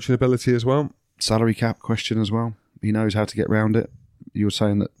into his coaching ability as well. Salary cap question as well. He knows how to get round it. You were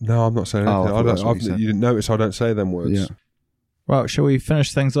saying that? No, I'm not saying anything. You didn't notice I don't say them words. Yeah. Well, shall we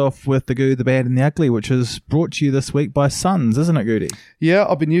finish things off with the good, the bad and the ugly, which is brought to you this week by Suns, isn't it, Goody? Yeah,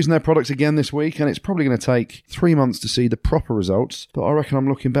 I've been using their products again this week, and it's probably going to take 3 months to see the proper results, but I reckon I'm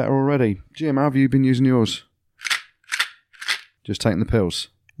looking better already. Jim, how have you been using yours? Just taking the pills?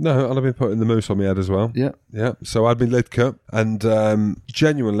 No, and I've been putting the mousse on my head as well. Yeah. So I had my lid cut, and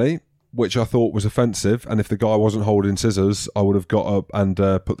genuinely, which I thought was offensive, and if the guy wasn't holding scissors, I would have got up and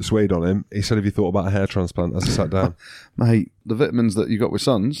put the Swede on him. He said, have you thought about a hair transplant as I sat down? Mate, the vitamins that you got with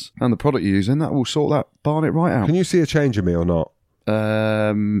Suns and the product you're using, that will sort that barnet right out. Can you see a change in me or not?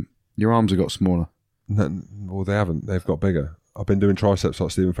 Your arms have got smaller. No, well, they haven't. They've got bigger. I've been doing triceps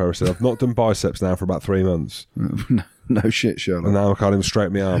like Stephen Ferris said. I've not done biceps now for about 3 months. No shit, Sherlock. And now I can't even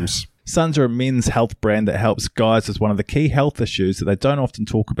straighten my arms. Suns are a men's health brand that helps guys with one of the key health issues that they don't often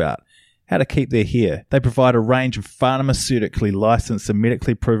talk about: how to keep their hair. They provide a range of pharmaceutically licensed and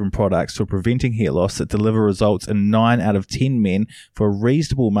medically proven products for preventing hair loss that deliver results in 9 out of 10 men for a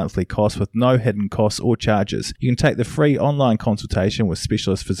reasonable monthly cost with no hidden costs or charges. You can take the free online consultation with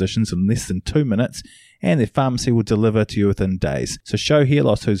specialist physicians in less than 2 minutes, and their pharmacy will deliver to you within days. So show hair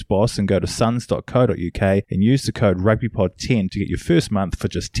loss who's boss and go to suns.co.uk and use the code rugbypod10 to get your first month for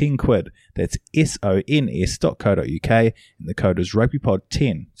just 10 quid. That's SONS.co.uk and the code is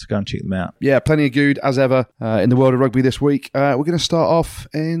rugbypod10. So go and check them out. Yeah, plenty of good as ever in the world of rugby this week. We're going to start off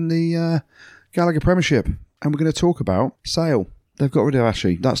in the Gallagher Premiership, and we're going to talk about Sale. They've got rid of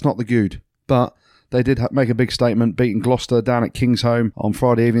Ashley. That's not the good, but they did make a big statement, beating Gloucester down at Kingsholm on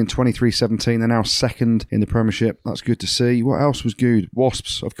Friday evening, 23-17. They're now second in the Premiership. That's good to see. What else was good?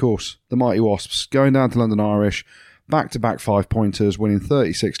 Wasps, of course. The mighty Wasps. Going down to London Irish. Back-to-back 5-pointers, winning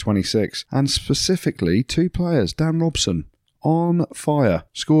 36-26. And specifically, 2 players. Dan Robson, on fire.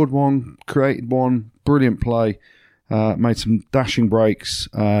 Scored one, created one. Brilliant play. Made some dashing breaks.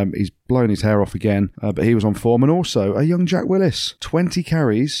 He's blown his hair off again, but he was on form. And also, a young Jack Willis. 20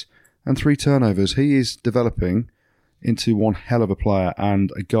 carries and 3 turnovers. He is developing into one hell of a player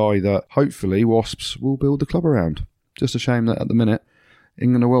and a guy that hopefully Wasps will build the club around. Just a shame that at the minute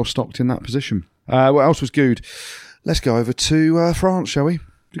England are well stocked in that position. What else was good? Let's go over to France, shall we? Do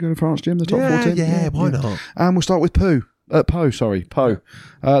you go to France, Jim? The top 14? Yeah, why not? And we'll start with Poe.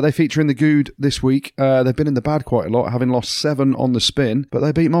 They feature in the good this week. They've been in the bad quite a lot, having lost 7 on the spin, but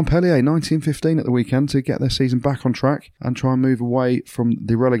they beat Montpellier 19-15 at the weekend to get their season back on track and try and move away from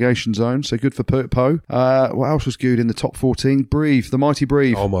the relegation zone. So good for Poe. What else was good in the top 14? Brive, the mighty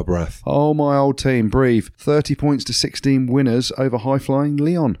Brive. Oh, my breath. Oh, my old team, Brive. 30 points to 16 winners over high-flying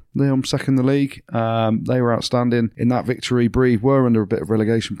Lyon. Lyon second in the league. They were outstanding in that victory. Brive were under a bit of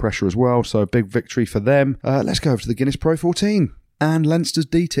relegation pressure as well, so a big victory for them. Let's go over to the Guinness Pro 14. And Leinster's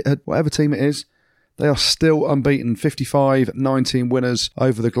whatever team it is, they are still unbeaten. 55-19 winners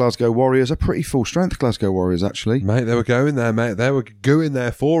over the Glasgow Warriors. A pretty full strength Glasgow Warriors, actually. Mate, they were going there, mate. They were going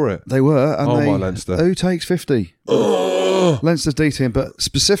there for it. They were. And my Leinster. Who takes 50? Leinster's D team, but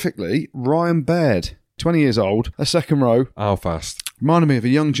specifically Ryan Baird, 20 years old, a second row. How fast? Reminded me of a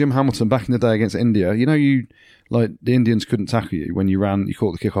young Jim Hamilton back in the day against India. You know, the Indians couldn't tackle you when you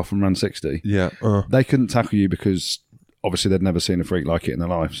caught the kickoff and ran 60. Yeah. They couldn't tackle you because obviously they'd never seen a freak like it in their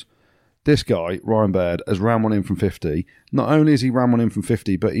lives. This guy, Ryan Baird, has ran one in from 50. Not only has he ran one in from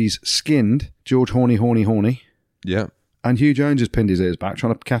 50, but he's skinned George Horny. Yeah. And Hugh Jones has pinned his ears back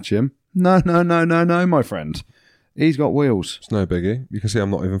trying to catch him. No, my friend. He's got wheels. It's no biggie. You can see I'm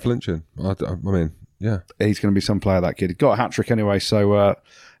not even flinching. I mean, yeah. He's going to be some player, that kid. He got a hat-trick anyway, so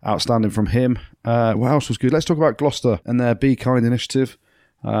outstanding from him. What else was good? Let's talk about Gloucester and their Be Kind initiative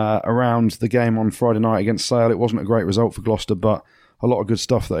around the game on Friday night against Sale. It wasn't a great result for Gloucester, but a lot of good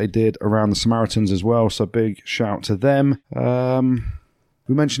stuff that they did around the Samaritans as well. So big shout to them.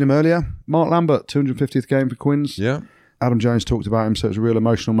 We mentioned him earlier. Mark Lambert, 250th game for Quins. Yeah. Adam Jones talked about him, so it was a real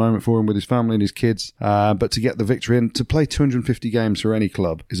emotional moment for him with his family and his kids. But to get the victory and to play 250 games for any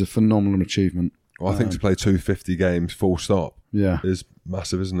club is a phenomenal achievement. Well, I think to play 250 games full stop is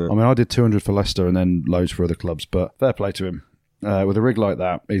massive, isn't it? I mean, I did 200 for Leicester and then loads for other clubs, but fair play to him. With a rig like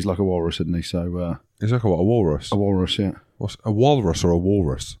that, he's like a walrus, isn't he? So he's like a walrus? A walrus, yeah. What's a walrus or a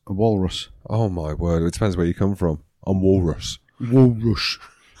walrus? A walrus. Oh, my word. It depends where you come from. I'm walrus. Walrus.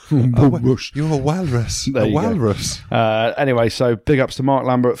 You're a walrus. A walrus. Anyway, so big ups to Mark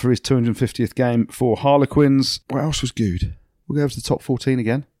Lambert for his 250th game for Harlequins. What else was good? We'll go over to the top 14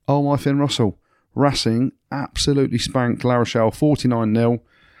 again. Oh, my Finn Russell. Racing absolutely spanked La Rochelle 49-0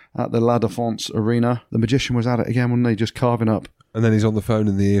 at the La Défense Arena. The magician was at it again, wasn't he? Just carving up. And then he's on the phone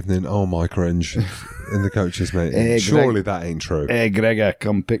in the evening. Oh, my cringe. In the coaches' meeting. Surely that ain't true. Hey, Gregor,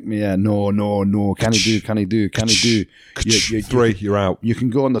 come pick me up. No. Can he do? You're out. You can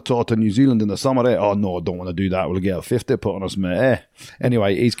go on the tour to New Zealand in the summer. Eh? Oh, no, I don't want to do that. We'll get a 50 put on us, mate.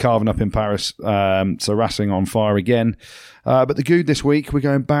 Anyway, he's carving up in Paris. So Racing on fire again. But the good this week, we're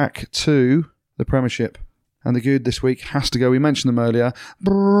going back to the Premiership. And the good this week has to go, we mentioned them earlier,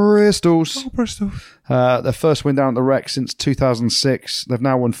 Bristol's. Oh, Bristol. Their first win down at the Rec since 2006. They've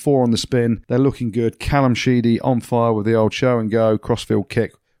now won 4 on the spin. They're looking good. Callum Sheedy on fire with the old show and go crossfield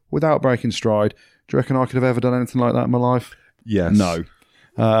kick without breaking stride. Do you reckon I could have ever done anything like that in my life? Yes. No.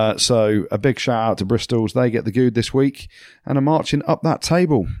 So a big shout out to Bristol's. They get the good this week and are marching up that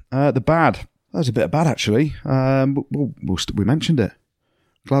table. The bad. That was a bit of bad, actually. We mentioned it.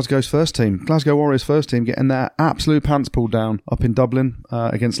 Glasgow's first team, Glasgow Warriors first team, getting their absolute pants pulled down up in Dublin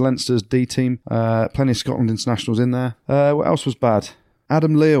against Leinster's D team. Plenty of Scotland internationals in there. What else was bad?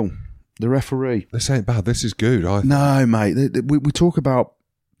 Adam Leal, the referee. This ain't bad. This is good. No, mate. We talk about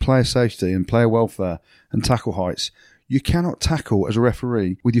player safety and player welfare and tackle heights. You cannot tackle as a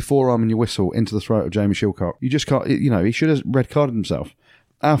referee with your forearm and your whistle into the throat of Jamie Shilcock. You just can't. He should have red carded himself.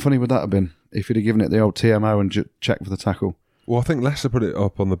 How funny would that have been if he'd have given it the old TMO and checked for the tackle? Well, I think Leicester put it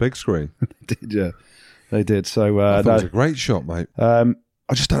up on the big screen. They did, yeah. They did. So I thought it was a great shot, mate. I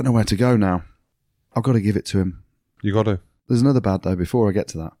just don't know where to go now. I've got to give it to him. You got to. There's another bad, though, before I get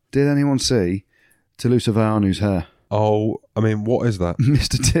to that. Did anyone see Toulouse Vayanu's hair? Oh, I mean, what is that?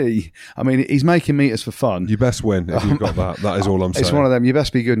 Mr. T. I mean, he's making meters for fun. You best win if you've got that. That is all I'm saying. It's one of them. You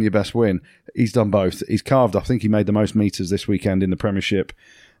best be good and you best win. He's done both. He's carved. I think he made the most meters this weekend in the Premiership.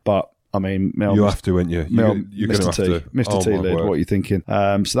 But I mean, you have to, wouldn't you? You're going to have to. Mr. T, Lid, what are you thinking?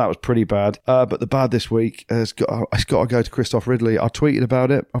 So that was pretty bad. But the bad this week has got to go to Christoph Ridley. I tweeted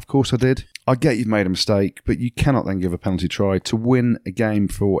about it. Of course I did. I get you've made a mistake, but you cannot then give a penalty try to win a game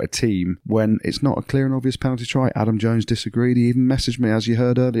for a team when it's not a clear and obvious penalty try. Adam Jones disagreed. He even messaged me, as you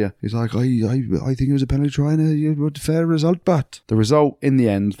heard earlier. He's like, I think it was a penalty try and a fair result, but the result, in the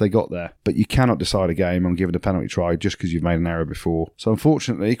end, they got there. But you cannot decide a game on giving a penalty try just because you've made an error before. So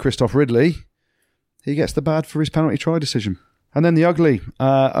unfortunately, Christoph Ridley, he gets the bad for his penalty try decision. And then the ugly.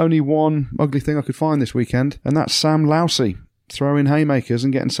 Only one ugly thing I could find this weekend, and that's Sam Lousy throwing haymakers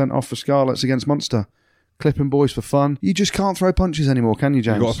and getting sent off for Scarlets against Munster. Clipping boys for fun. You just can't throw punches anymore, can you,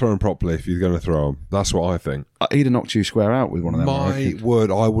 James? You've got to throw them properly if you're going to throw them. That's what I think. He'd have knocked you square out with one of them. My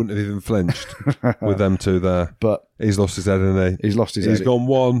word, I wouldn't have even flinched with them two there. But he's lost his head, hasn't he? He's lost his head. He's gone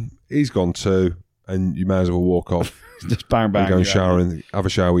one, he's gone two, and you may as well walk off. Just bang, bang. Go and shower and have a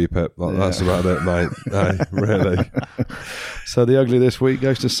shower with your pip. That's about it, mate. Hey, really. So the ugly this week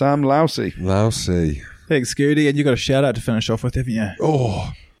goes to Sam Lousy. Lousy. Thanks, Goodey. And you got a shout out to finish off with, haven't you?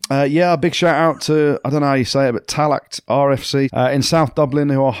 Oh. A big shout out to, I don't know how you say it, but Talact RFC in South Dublin,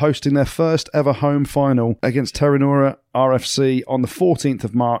 who are hosting their first ever home final against Terranura RFC on the 14th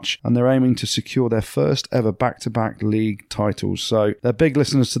of March, and they're aiming to secure their first ever back-to-back league titles. So they're big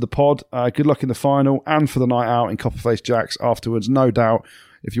listeners to the pod. Good luck in the final and for the night out in Copperface Jacks afterwards, no doubt.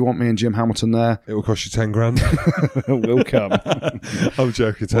 If you want me and Jim Hamilton there, it will cost you 10 grand. We'll come. I'm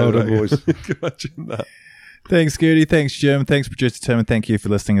joking. Well done, boys. Imagine that. Thanks, Goody. Thanks, Jim. Thanks, Producer Tim. And thank you for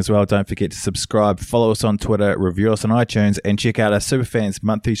listening as well. Don't forget to subscribe, follow us on Twitter, review us on iTunes, and check out our Superfans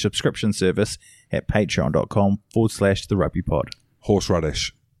monthly subscription service at patreon.com/therugbypod.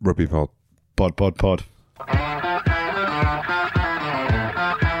 Horseradish. Rugby pod. Pod.